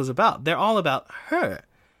article's about. They're all about her.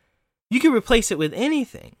 You can replace it with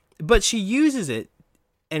anything. But she uses it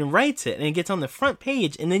and writes it, and it gets on the front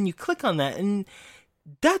page, and then you click on that, and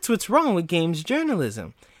that's what's wrong with games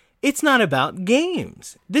journalism. It's not about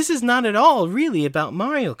games. This is not at all really about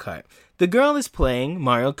Mario Kart. The girl is playing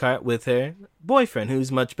Mario Kart with her boyfriend,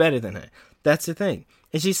 who's much better than her. That's the thing.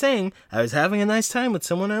 And she's saying, I was having a nice time with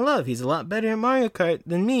someone I love. He's a lot better at Mario Kart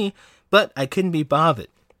than me, but I couldn't be bothered.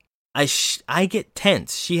 I get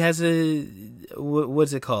tense. She has a,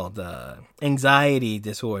 what's it called? Anxiety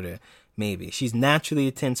disorder, maybe. She's naturally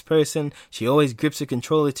a tense person. She always grips her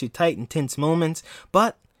controller too tight in tense moments.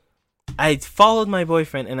 But I followed my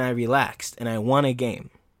boyfriend and I relaxed and I won a game.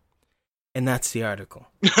 And that's the article.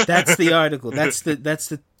 That's the article. That's the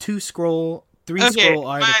 3-scroll article.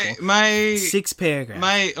 My 6 paragraphs.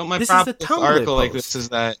 My this problem is with Tumblr article post. like this is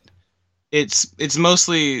that it's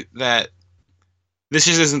mostly that this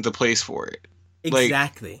just isn't the place for it.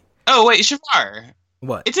 Exactly. Like, oh wait, Shavar.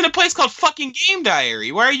 What? It's in a place called fucking Game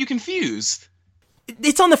Diary. Why are you confused?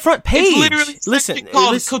 It's on the front page. It's literally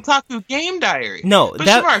called listen. Kotaku Game Diary. No, but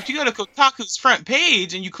Shavar, if you go to Kotaku's front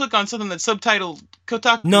page and you click on something that's subtitled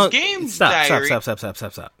Kotaku's Game Diary.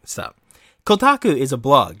 Stop. Kotaku is a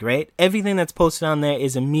blog, right? Everything that's posted on there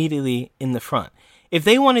is immediately in the front. If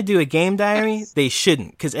they want to do a game diary, they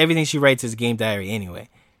shouldn't, because everything she writes is a game diary anyway.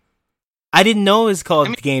 I didn't know it was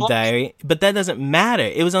called Game Diary, but that doesn't matter.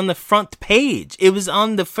 It was on the front page. It was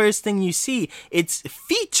on the first thing you see. It's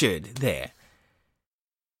featured there.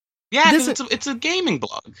 Yeah, because it's a gaming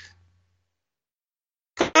blog.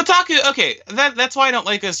 Kotaku, okay, that's why I don't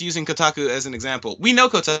like us using Kotaku as an example. We know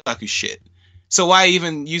Kotaku's shit. So why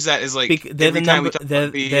even use that as like every time we talk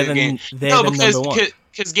about video game? No,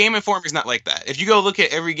 because Game Informer's not like that. If you go look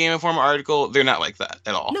at every Game Informer article, they're not like that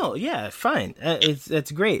at all. No, yeah, fine.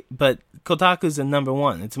 That's great. But Kotaku's the number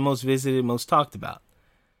one. It's the most visited, most talked about.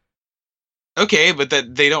 Okay, but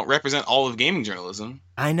that they don't represent all of gaming journalism.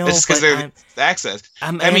 I know, that's because they're access.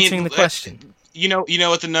 I'm answering the question. You know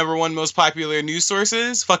what the number one most popular news source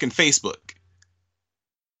is? Fucking Facebook.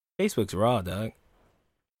 Facebook's raw, dog.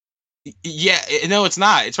 Yeah, no, it's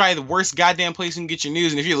not. It's probably the worst goddamn place you can get your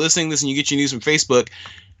news. And if you're listening to this and you get your news from Facebook,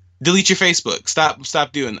 delete your Facebook.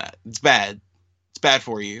 Stop doing that. It's bad. It's bad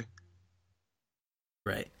for you.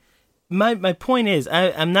 Right. My point is,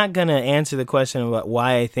 I'm not gonna answer the question about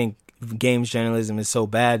why I think games journalism is so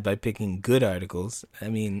bad by picking good articles. I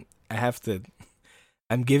mean,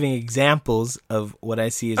 I'm giving examples of what I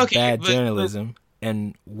see as bad journalism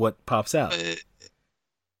and what pops out.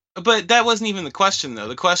 But that wasn't even the question, though.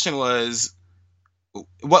 The question was,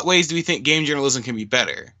 what ways do we think game journalism can be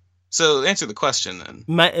better? So answer the question, then.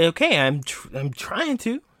 I'm trying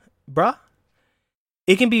to, bruh.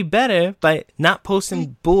 It can be better by not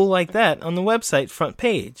posting bull like that on the website front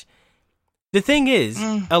page. The thing is,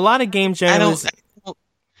 a lot of game journalists...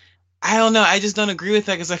 I don't know. I just don't agree with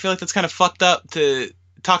that because I feel like that's kind of fucked up to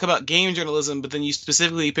talk about game journalism, but then you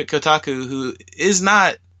specifically pick Kotaku, who is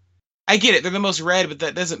not... I get it, they're the most read, but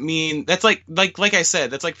that doesn't mean... That's like I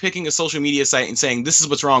said, that's like picking a social media site and saying, this is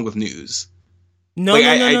what's wrong with news.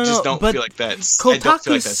 I just don't feel like that's...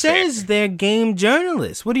 Kotaku says fair. They're game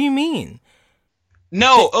journalists. What do you mean?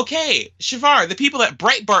 No, okay. Shavar, the people at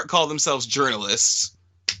Breitbart call themselves journalists.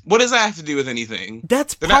 What does that have to do with anything?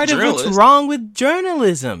 That's part of what's wrong with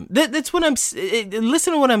journalism. That's what I'm...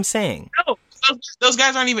 Listen to what I'm saying. No. Those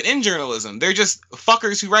guys aren't even in journalism. They're just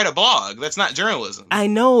fuckers who write a blog. That's not journalism. I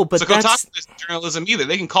know, but Kotaku isn't journalism either.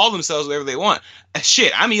 They can call themselves whatever they want.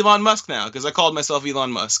 Shit, I'm Elon Musk now because I called myself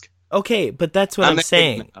Elon Musk. Okay, but that's what I'm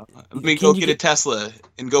saying. Let me go get a Tesla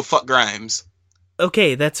and go fuck Grimes.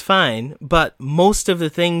 Okay, that's fine, but most of the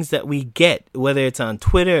things that we get, whether it's on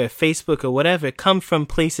Twitter or Facebook or whatever, come from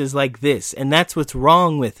places like this, and that's what's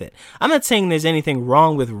wrong with it. I'm not saying there's anything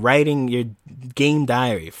wrong with writing your game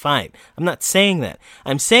diary, fine. I'm not saying that.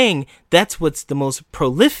 I'm saying that's what's the most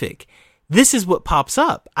prolific. This is what pops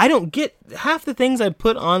up. I don't get half the things I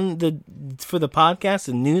put on for the podcast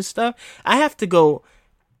and news stuff. I have to go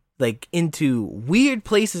like into weird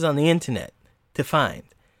places on the internet to find.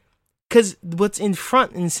 Because what's in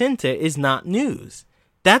front and center is not news.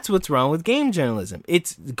 That's what's wrong with game journalism.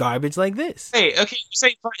 It's garbage like this. Hey, okay,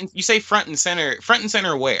 you say front and center. Front and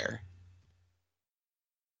center where?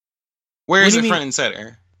 Where is it front and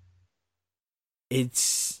center? It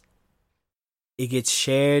gets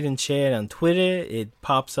shared on Twitter. It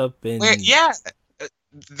pops up in... Yeah,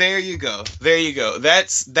 there you go.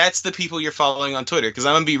 That's the people you're following on Twitter. Because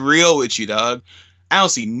I'm going to be real with you, dog. I don't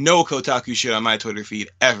see no Kotaku shit on my Twitter feed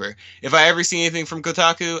ever. If I ever see anything from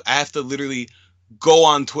Kotaku, I have to literally go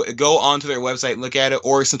onto their website and look at it,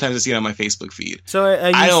 or sometimes I see it on my Facebook feed. So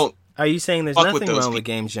are you saying there's nothing wrong with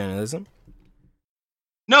games journalism?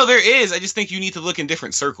 No, there is. I just think you need to look in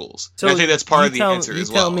different circles. So and I think that's part of the answer as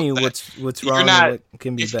well. You tell me what's wrong and what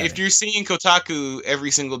can be better. If you're seeing Kotaku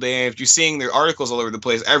every single day, if you're seeing their articles all over the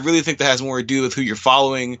place, I really think that has more to do with who you're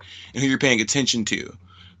following and who you're paying attention to.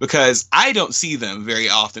 Because I don't see them very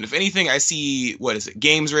often. If anything, I see,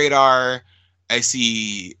 Games Radar, I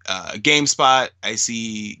see GameSpot, I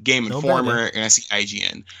see Game Informer, and I see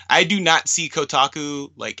IGN. I do not see Kotaku,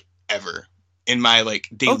 ever. In my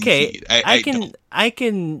daily feed.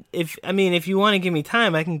 If you want to give me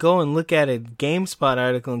time, I can go and look at a GameSpot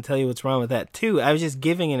article and tell you what's wrong with that too. I was just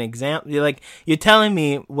giving an example. You're telling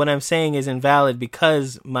me what I'm saying is invalid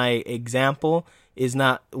because my example is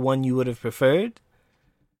not one you would have preferred.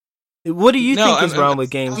 What do you think is wrong with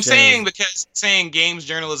games journalism? saying games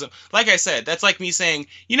journalism, like I said, that's like me saying,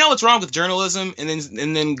 you know what's wrong with journalism, and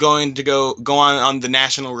then going to go on the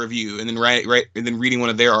National Review and then and then reading one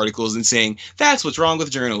of their articles and saying that's what's wrong with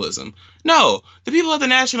journalism. No, the people at the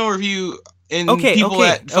National Review and people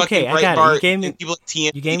at fucking Breitbart and people at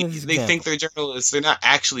TNT, they think they're journalists. They're not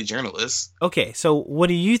actually journalists. Okay, so what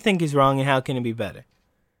do you think is wrong and how can it be better?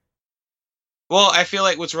 Well, I feel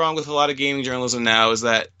like what's wrong with a lot of gaming journalism now is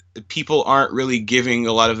that people aren't really giving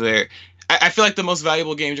a lot of their... I feel like the most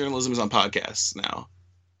valuable game journalism is on podcasts now.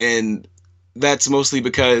 And that's mostly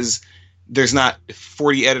because there's not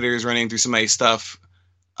 40 editors running through somebody's stuff.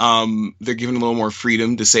 They're given a little more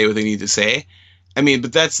freedom to say what they need to say. I mean,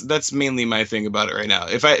 but that's mainly my thing about it right now.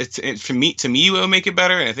 To me, what would make it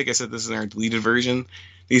better, and I think I said this in our deleted version,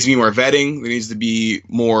 there needs to be more vetting. There needs to be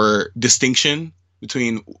more distinction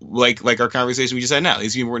between like our conversation we just had now. There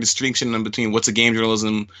needs to be more distinction between what's a game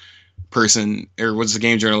journalism person or what's a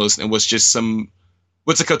game journalist and what's a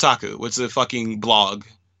Kotaku, what's a fucking blog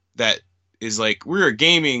that is we're a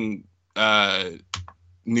gaming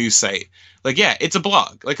news site. It's a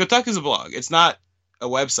blog. Kotaku's a blog. It's not a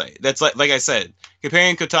website. That's like I said,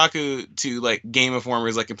 comparing Kotaku to Game Informer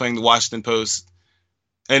is like comparing the Washington Post.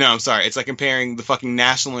 I'm sorry. It's like comparing the fucking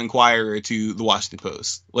National Enquirer to the Washington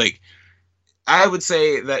Post. I would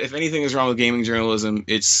say that if anything is wrong with gaming journalism,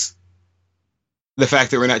 it's the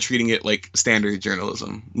fact that we're not treating it like standard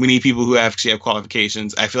journalism. We need people who actually have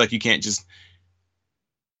qualifications. I feel like you can't just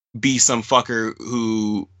be some fucker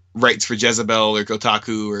who writes for Jezebel or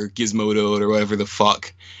Kotaku or Gizmodo or whatever the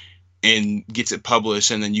fuck and gets it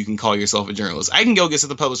published, and then you can call yourself a journalist. I can go get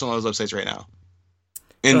something published on one of those websites right now.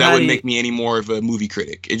 And that wouldn't make me any more of a movie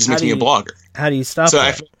critic. It just makes me a blogger. How do you stop that?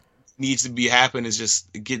 I feel needs to happen is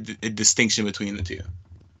just get a distinction between the two.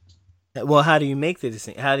 Well, how do you make the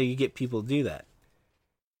distinction? How do you get people to do that?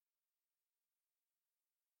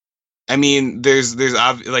 I mean, there's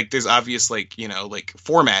obvious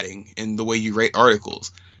formatting in the way you write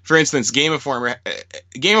articles. For instance, Game Informer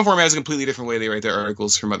has a completely different way they write their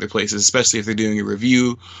articles from other places, especially if they're doing a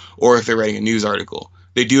review or if they're writing a news article.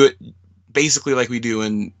 They do it basically like we do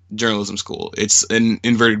in journalism school. It's an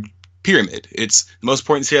inverted pyramid. It's the most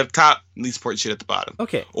important shit at the top, least important shit at the bottom.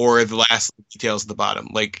 Okay. Or the last details at the bottom,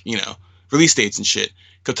 release dates and shit.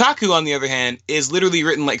 Kotaku, on the other hand, is literally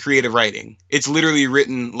written like creative writing. It's literally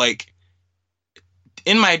written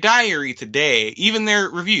in my diary today, even their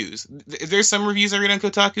reviews. There's some reviews I read on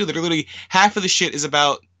Kotaku that are literally half of the shit is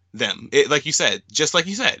about them. Like you said,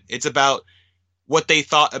 it's about what they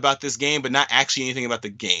thought about this game, but not actually anything about the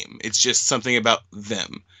game. It's just something about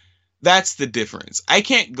them. That's the difference. I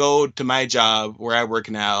can't go to my job where I work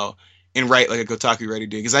now and write like a Kotaku writer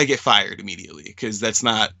did because I get fired immediately because that's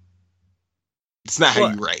not. It's not how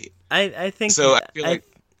you write. I think so. I feel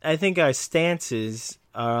I think our stances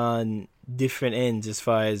are on different ends as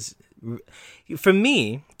far as to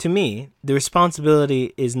me, the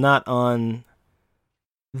responsibility is not on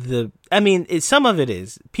some of it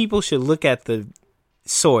is. People should look at the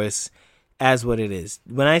source as what it is.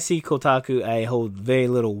 When I see Kotaku, I hold very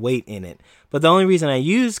little weight in it. But the only reason I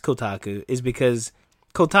use Kotaku is because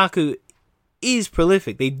Kotaku is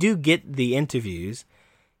prolific. They do get the interviews.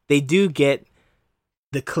 They do get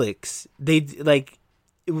the clicks. You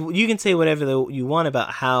can say whatever you want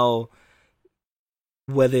about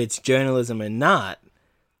whether it's journalism or not.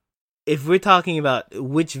 If we're talking about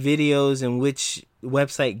which videos and which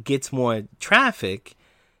website gets more traffic,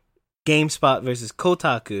 GameSpot versus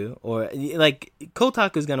Kotaku, or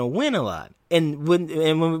Kotaku is going to win a lot. And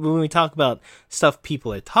when we talk about stuff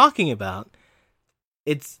people are talking about,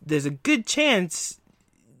 there's a good chance,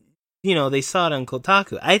 they saw it on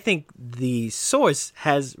Kotaku. I think the source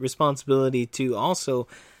has responsibility to also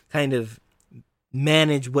kind of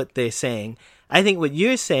manage what they're saying. I think what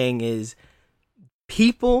you're saying is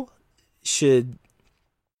people should,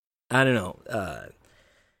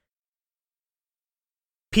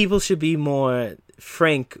 people should be more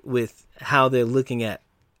frank with how they're looking at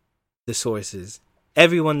the sources.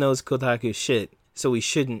 Everyone knows Kotaku's shit, so we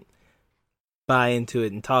shouldn't buy into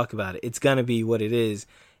it and talk about it. It's gonna be what it is,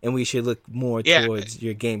 and we should look more towards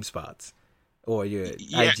your GameSpots or your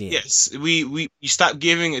IGN. Yes, you stop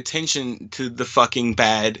giving attention to the fucking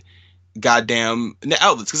bad goddamn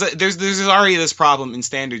outlets, because there's already this problem in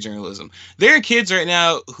standard journalism. There are kids right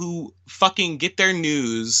now who fucking get their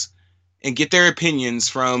news and get their opinions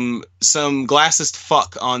from some glassest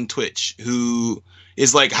fuck on Twitch who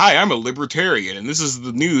is like, hi, I'm a libertarian and this is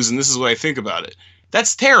the news and this is what I think about it.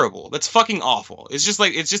 That's terrible. That's fucking awful. It's just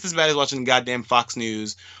as bad as watching goddamn Fox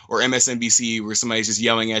News or MSNBC where somebody's just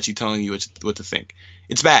yelling at you, telling you what to think.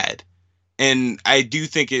 It's bad. And I do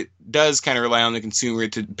think it does kind of rely on the consumer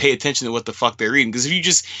to pay attention to what the fuck they're reading. Because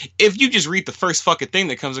if you just read the first fucking thing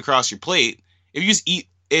that comes across your plate, if you just eat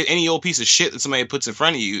any old piece of shit that somebody puts in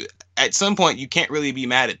front of you, at some point you can't really be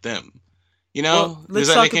mad at them. You know? Well,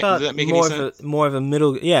 let's talk about more of a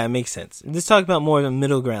middle. Yeah, it makes sense. Let's talk about more of a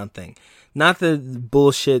middle ground thing. Not the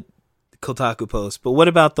bullshit Kotaku posts, but what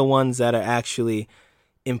about the ones that are actually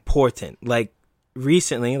important? Like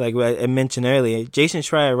recently, like I mentioned earlier, Jason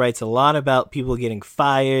Schreier writes a lot about people getting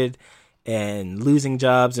fired and losing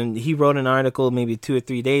jobs, and he wrote an article maybe 2 or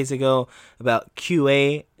 3 days ago about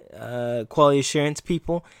QA, quality assurance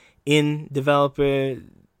people in developer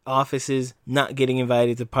offices not getting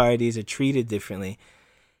invited to parties or treated differently.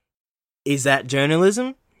 Is that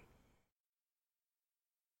journalism?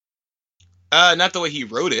 Not the way he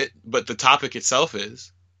wrote it, but the topic itself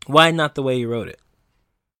is. Why not the way he wrote it?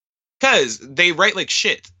 Because they write like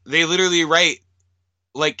shit. They literally write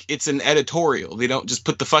like it's an editorial. They don't just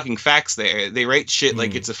put the fucking facts there. They write shit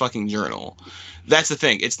like it's a fucking journal. That's the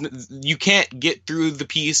thing. You can't get through the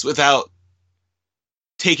piece without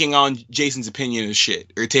taking on Jason's opinion as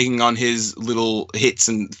shit or taking on his little hits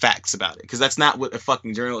and facts about it. Because that's not what a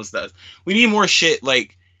fucking journalist does. We need more shit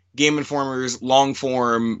like Game Informer's long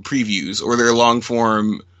form previews or their long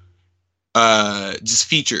form just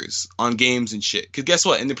features on games and shit. Because guess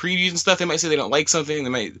what? In the previews and stuff, they might say they don't like something. They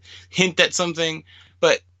might hint at something,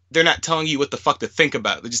 but they're not telling you what the fuck to think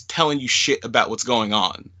about. They're just telling you shit about what's going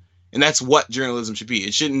on. And that's what journalism should be.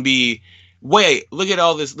 It shouldn't be, wait, look at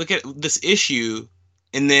all this, look at this issue,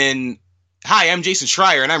 and then, hi, I'm Jason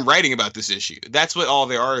Schreier, and I'm writing about this issue. That's what all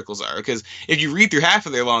their articles are. Because if you read through half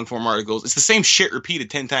of their long-form articles, it's the same shit repeated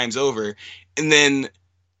 10 times over, and then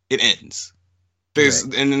it ends.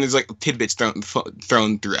 And then there's like tidbits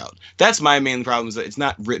thrown throughout. That's my main problem, is that it's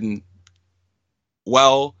not written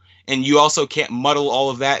well, and you also can't muddle all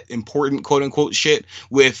of that important quote-unquote shit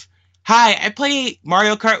with, hi, I play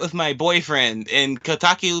Mario Kart with my boyfriend, and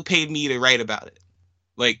Kotaku paid me to write about it.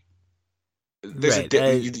 Like, there's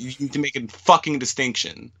you need to make a fucking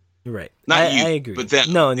distinction. Right. Not I you, agree. but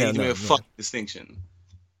them. No, they need to make a fucking distinction.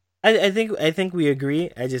 I think we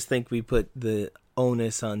agree. I just think we put the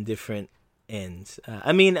onus on different ends.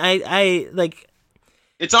 I mean, I like.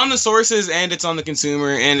 It's on the sources, and it's on the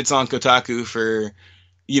consumer, and it's on Kotaku for,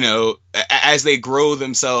 you know, as they grow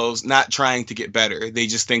themselves, not trying to get better. They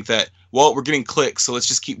just think that, well, we're getting clicks, so let's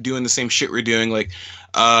just keep doing the same shit we're doing. Like,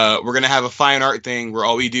 we're going to have a fine art thing where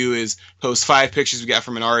all we do is post 5 pictures we got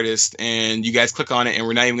from an artist, and you guys click on it, and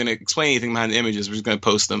we're not even going to explain anything behind the images. We're just going to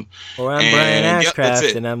post them. Or I'm Brian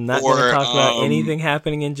Ashcraft, and I'm not going to talk about anything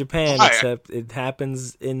happening in Japan, except it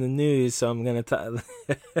happens in the news, so I'm going to talk.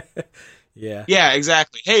 Yeah. Yeah,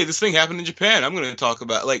 exactly. Hey, this thing happened in Japan. I'm going to talk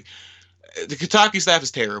about, like, the Kotaku staff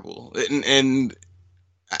is terrible, and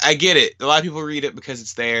I get it. A lot of people read it because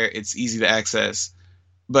it's there, it's easy to access,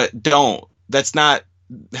 but don't. That's not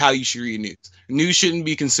how you should read news. News shouldn't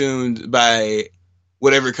be consumed by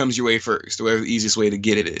whatever comes your way first, or whatever the easiest way to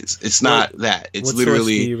get it is. It's not that. It's what literally. What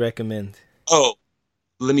source do you recommend? Oh,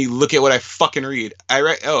 let me look at what I fucking read.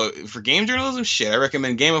 For game journalism, shit, I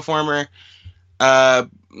recommend Game Informer.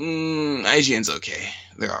 IGN's okay.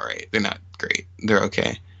 They're all right. They're not great. They're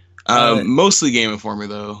okay. Mostly Game Informer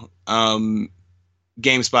though.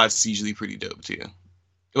 GameSpot's usually pretty dope too.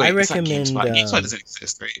 Wait, I recommend GameSpot doesn't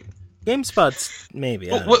exist, right? GameSpot's maybe.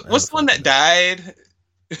 What's the one that died?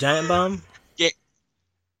 Giant Bomb? Yeah.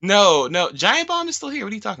 No, Giant Bomb is still here.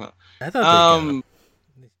 What are you talking about? I thought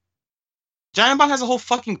Giant Bomb has a whole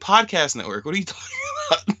fucking podcast network. What are you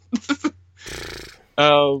talking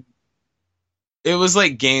about? It was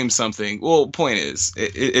like Game something. Well, point is,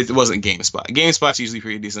 it wasn't GameSpot. GameSpot's usually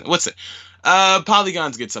pretty decent. What's it?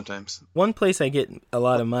 Polygon's good sometimes. One place I get a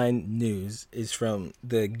lot of my news is from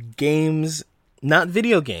the games, not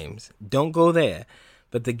video games. Don't go there,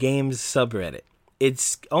 but the games subreddit.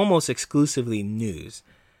 It's almost exclusively news,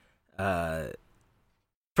 from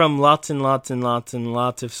lots and lots and lots and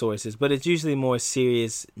lots of sources. But it's usually more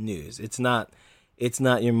serious news. It's not It's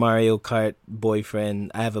not your Mario Kart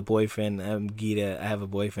boyfriend. I have a boyfriend. I'm Gita. I have a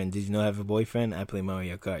boyfriend. Did you know I have a boyfriend? I play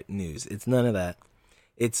Mario Kart news. It's none of that.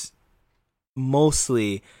 It's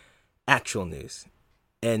mostly actual news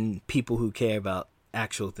and people who care about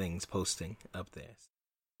actual things posting up there.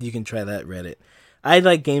 You can try that Reddit. I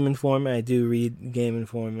like Game Informer. I do read Game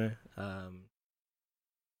Informer.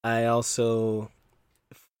 I also,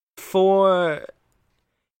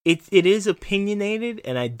 it is opinionated,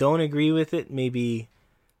 and I don't agree with it maybe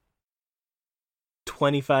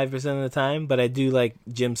 25% of the time, but I do like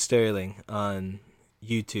Jim Sterling on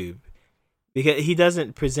YouTube. Because he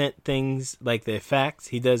doesn't present things like they're facts.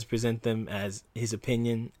 He does present them as his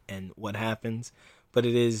opinion and what happens. But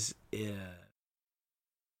it is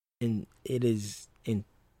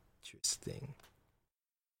interesting.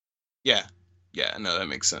 Yeah, no, that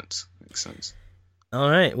makes sense. All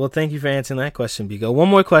right. Well, thank you for answering that question, Bigo. One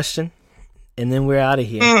more question, and then we're out of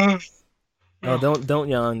here. Oh, don't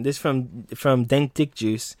yawn. This from Dank Dick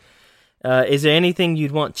Juice. Is there anything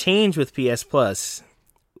you'd want changed with PS Plus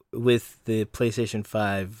with the PlayStation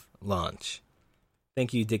 5 launch?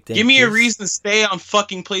 Thank you, Dick. Give me a reason to stay on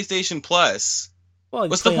fucking PlayStation Plus. Well,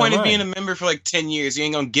 what's the point of being a member for like 10 years? You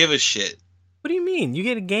ain't gonna give a shit. What do you mean? You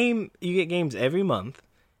get a game. You get games every month.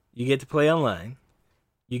 You get to play online.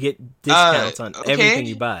 You get discounts on everything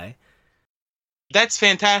you buy. That's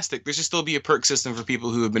fantastic. There should still be a perk system for people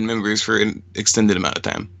who have been members for an extended amount of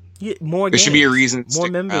time. Yeah, more there games. Should be a reason to more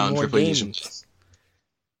stick members, around more for PlayStation games. Plus.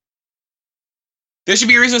 There should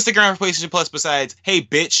be a reason to stick around for PlayStation Plus besides, hey,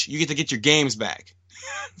 bitch, you get to get your games back.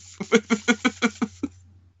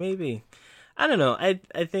 Maybe. I don't know.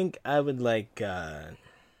 I think I would like...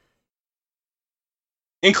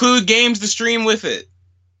 include games to stream with it.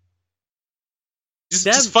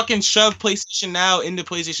 Just fucking shove PlayStation Now into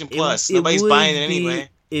PlayStation Plus. Nobody's buying it anyway.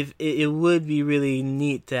 It would be really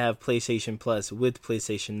neat to have PlayStation Plus with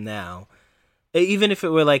PlayStation Now. Even if it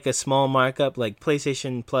were like a small markup, like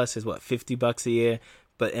PlayStation Plus is what, $50 a year,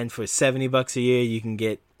 and for $70 a year you can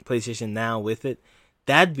get PlayStation Now with it.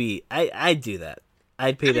 That'd be I'd do that.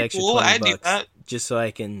 I'd pay the extra $20 just so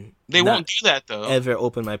I can. They won't do that though. Ever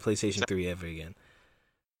open my PlayStation 3 ever again.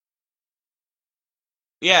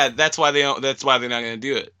 Yeah, that's why they're not going to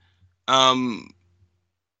do it.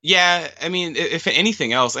 Yeah, I mean, if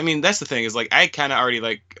anything else, I mean, that's the thing is like I kind of already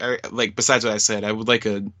like besides what I said, I would like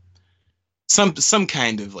some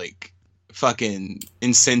kind of like fucking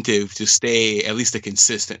incentive to stay at least a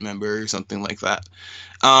consistent member or something like that.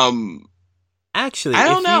 Actually, I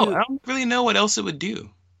don't know. I don't really know what else it would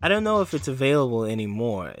do. I don't know if it's available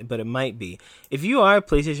anymore, but it might be. If you are a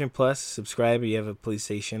PlayStation Plus subscriber, you have a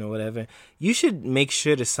PlayStation or whatever, you should make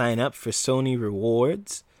sure to sign up for Sony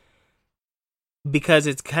Rewards because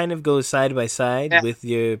it kind of goes side by side with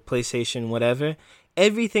your PlayStation whatever.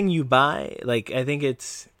 Everything you buy, like I think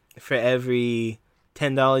it's for every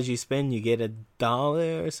 $10 you spend, you get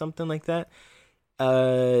 $1 or something like that.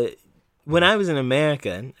 When I was in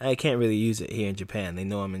America, I can't really use it here in Japan. They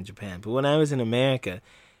know I'm in Japan. But when I was in America,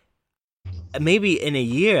 maybe in a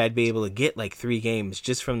year I'd be able to get like 3 games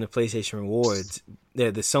just from the PlayStation Rewards,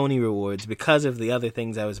 the Sony Rewards, because of the other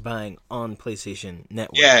things I was buying on PlayStation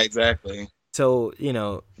Network. Yeah, exactly. So,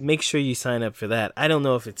 make sure you sign up for that. I don't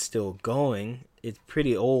know if it's still going. It's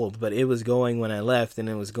pretty old, but it was going when I left, and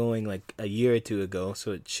it was going like a year or two ago,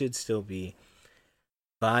 so it should still be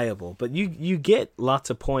viable. But you get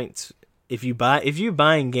lots of points. If you're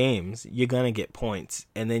buying games, you're gonna get points,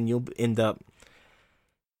 and then you'll end up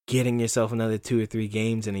getting yourself another 2 or 3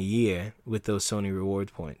 games in a year with those Sony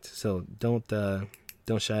Rewards points. So don't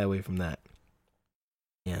shy away from that.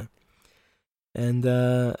 Yeah. And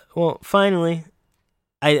well, finally,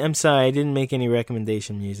 I'm sorry I didn't make any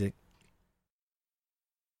recommendation music.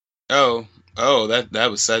 Oh, that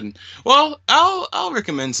was sudden. Well, I'll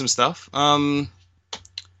recommend some stuff.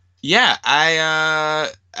 Yeah,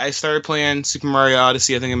 I started playing Super Mario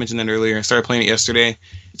Odyssey. I think I mentioned that earlier. I started playing it yesterday.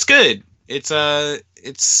 It's good. It's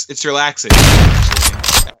relaxing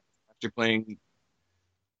actually, after playing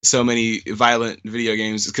so many violent video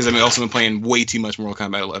games, because I've also been playing way too much Mortal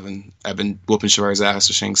Kombat 11. I've been whooping Shoar's ass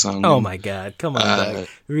with Shang Tsung. Oh my god, come on, Doug.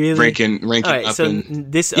 Really? Ranking All right, up. So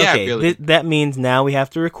really. that means now we have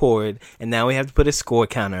to record, and now we have to put a score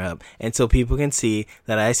counter up, and so people can see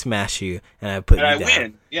that I smash you and I put you down. I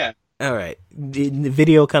win. Yeah. All right, the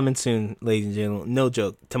video coming soon, ladies and gentlemen. No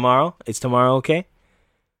joke. Tomorrow? Is tomorrow okay?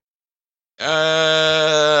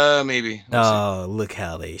 Maybe. We'll see. Look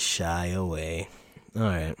how they shy away. All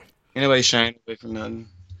right. Anybody shying away from nothing?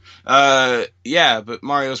 Yeah, but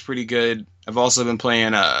Mario's pretty good. I've also been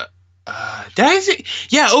playing Did I say?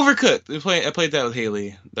 Yeah, Overcooked. I played that with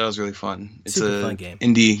Haley. That was really fun. It's Super a fun game.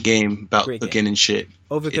 indie game about Great cooking game. and shit.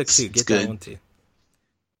 Overcooked 2. Get good. that one too.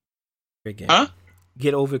 Great game. Huh?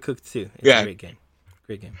 Get Overcooked 2. It's Yeah. a great game.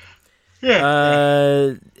 Great game.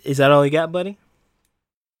 Yeah. Is that all you got, buddy?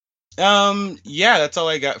 Yeah, that's all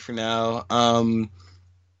I got for now.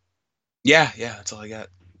 Yeah, that's all I got.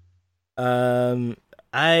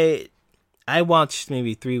 I watched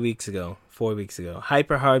maybe 4 weeks ago,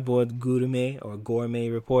 Hyper Hardboiled Gourmet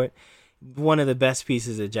Report. One of the best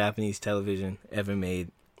pieces of Japanese television ever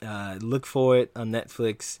made. Look for it on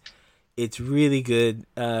Netflix. It's really good.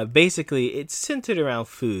 Basically, it's centered around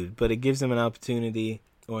food, but it gives them an opportunity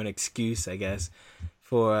or an excuse, I guess,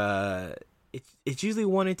 for it's usually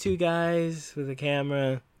one or two guys with a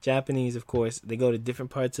camera. Japanese, of course. They go to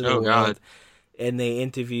different parts of the world. God. And they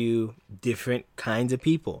interview different kinds of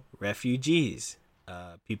people, refugees,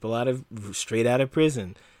 people straight out of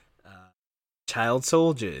prison, child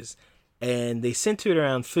soldiers, and they center it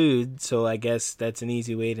around food. So I guess that's an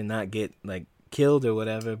easy way to not get like killed or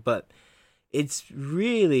whatever. But it's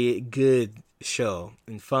really a good show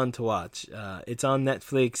and fun to watch. It's on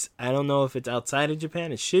Netflix. I don't know if it's outside of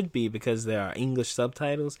Japan. It should be because there are English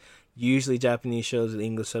subtitles. Usually Japanese shows with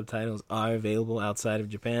English subtitles are available outside of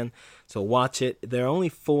Japan. So watch it. There are only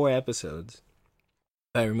 4 episodes,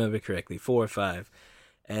 if I remember correctly, 4 or 5.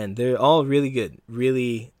 And they're all really good,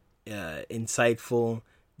 really insightful,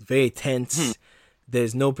 very tense.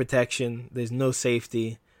 There's no protection. There's no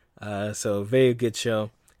safety. So very good show.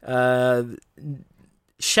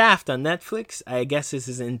 Shaft on Netflix. I guess this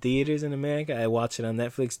is in theaters in America. I watch it on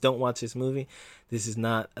Netflix. Don't watch this movie. This is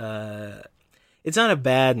not... It's not a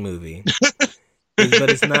bad movie, but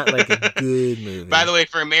it's not like a good movie. By the way,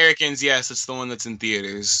 for Americans, yes, it's the one that's in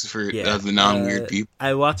theaters for the non-weird people.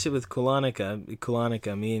 I watched it with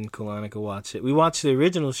Kulanika. Me and Kulanika watched it. We watched the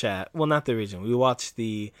original Shaft. Well, not the original. We watched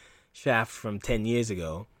the Shaft from 10 years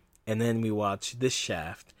ago, and then we watched this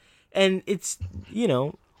Shaft. And it's,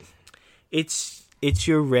 it's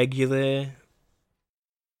your regular...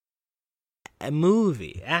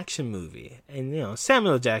 action movie. And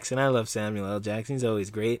Samuel L. Jackson, I love Samuel L. Jackson, he's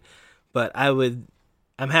always great, but I'm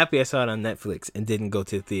happy I saw it on Netflix and didn't go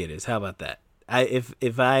to the theaters. How about that?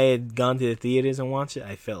 If I had gone to the theaters and watched it,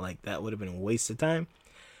 I felt like that would have been a waste of time.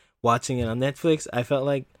 Watching it on Netflix, I felt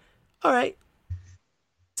like, all right.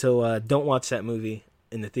 So don't watch that movie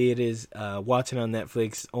in the theaters. Watch it on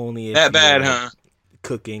Netflix only if that bad, huh?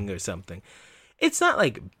 Cooking or something. It's not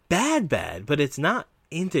like bad, but it's not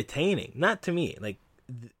entertaining, not to me. Like,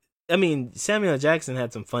 I mean, Samuel L. Jackson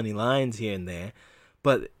had some funny lines here and there,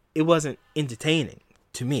 but it wasn't entertaining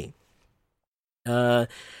to me. I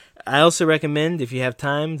also recommend, if you have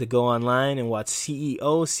time, to go online and watch CEO.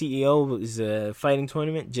 CEO is a fighting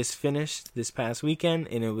tournament, just finished this past weekend,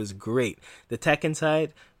 and it was great. The Tekken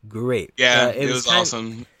side, great. Yeah, it was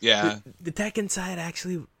awesome. Yeah, the Tekken side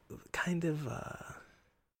actually kind of.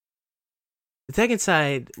 The Tekken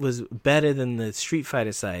side was better than the Street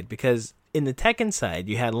Fighter side because in the Tekken side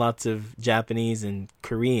you had lots of Japanese and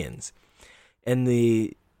Koreans. And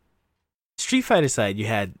the Street Fighter side you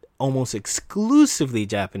had almost exclusively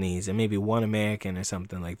Japanese and maybe one American or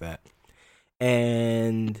something like that.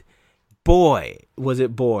 And boy, was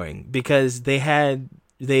it boring because they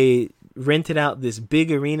rented out this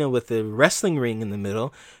big arena with a wrestling ring in the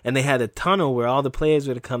middle, and they had a tunnel where all the players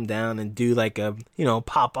would come down and do like a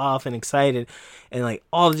pop off and excited, and like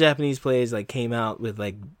all the Japanese players like came out with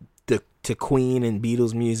like to Queen and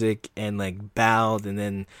Beatles music and like bowed and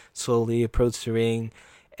then slowly approached the ring,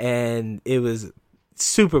 and it was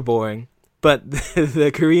super boring. But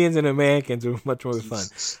the Koreans and Americans were much more fun.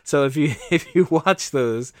 So if you watch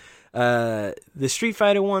those, the Street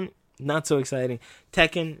Fighter one, not so exciting.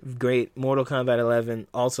 Tekken, great. Mortal Kombat 11,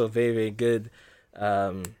 also very, very good.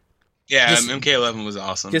 MK11 was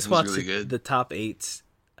awesome. Just watch really good. The top 8s.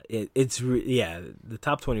 The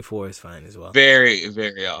top 24 is fine as well. Very,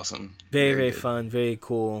 very awesome. Very, very fun. Very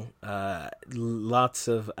cool. Lots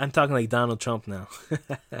of... I'm talking like Donald Trump now.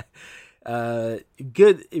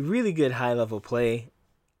 Good, really good high-level play.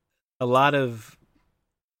 A lot of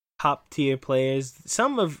top tier players.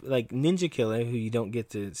 Some of like Ninja Killer, who you don't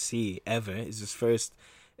get to see ever, is his first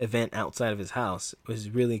event outside of his house. It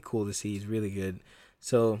was really cool to see. He's really good.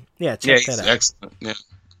 So check that out. Excellent. Yeah,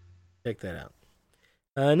 check that out.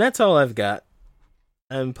 And that's all I've got.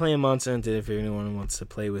 I'm playing Monster Hunter. If anyone wants to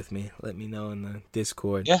play with me, let me know in the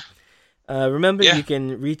Discord. Yeah. Remember, you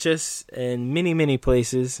can reach us in many, many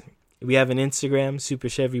places. We have an Instagram, Super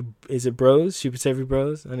Chevy. Is it Bros? Super Chevy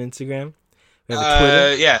Bros on Instagram. We have a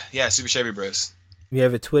Twitter. Yeah, Super Chevy Bros. We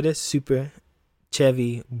have a Twitter, Super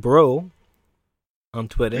Chevy Bro. on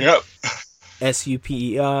Twitter. Yep.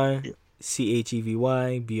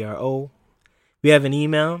 SUPERCHEVYBRO. We have an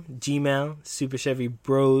email, Gmail,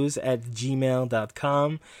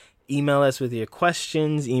 superchevybros@gmail.com. Email us with your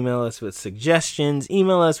questions, email us with suggestions,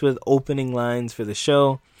 email us with opening lines for the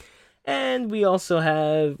show. And we also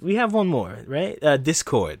have one more, right?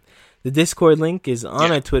 Discord. The Discord link is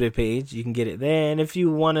on our Twitter page. You can get it there. And if you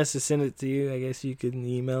want us to send it to you, I guess you can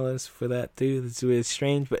email us for that too. It's really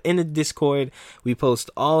strange. But in the Discord, we post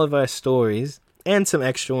all of our stories and some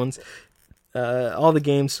extra ones. All the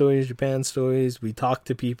game stories, Japan stories. We talk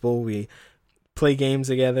to people. We play games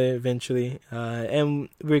together eventually. And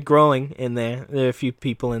we're growing in there. There are a few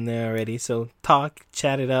people in there already. So talk,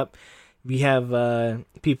 chat it up. We have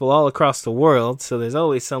people all across the world. So there's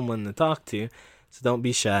always someone to talk to. So don't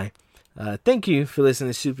be shy. Thank you for listening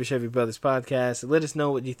to Super Chevy Brothers podcast. Let us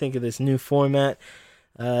know what you think of this new format.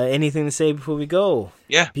 Anything to say before we go?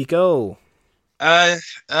 Yeah. Pico.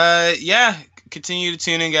 Yeah. Continue to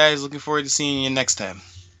tune in, guys. Looking forward to seeing you next time.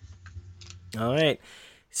 All right.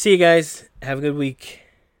 See you guys. Have a good week.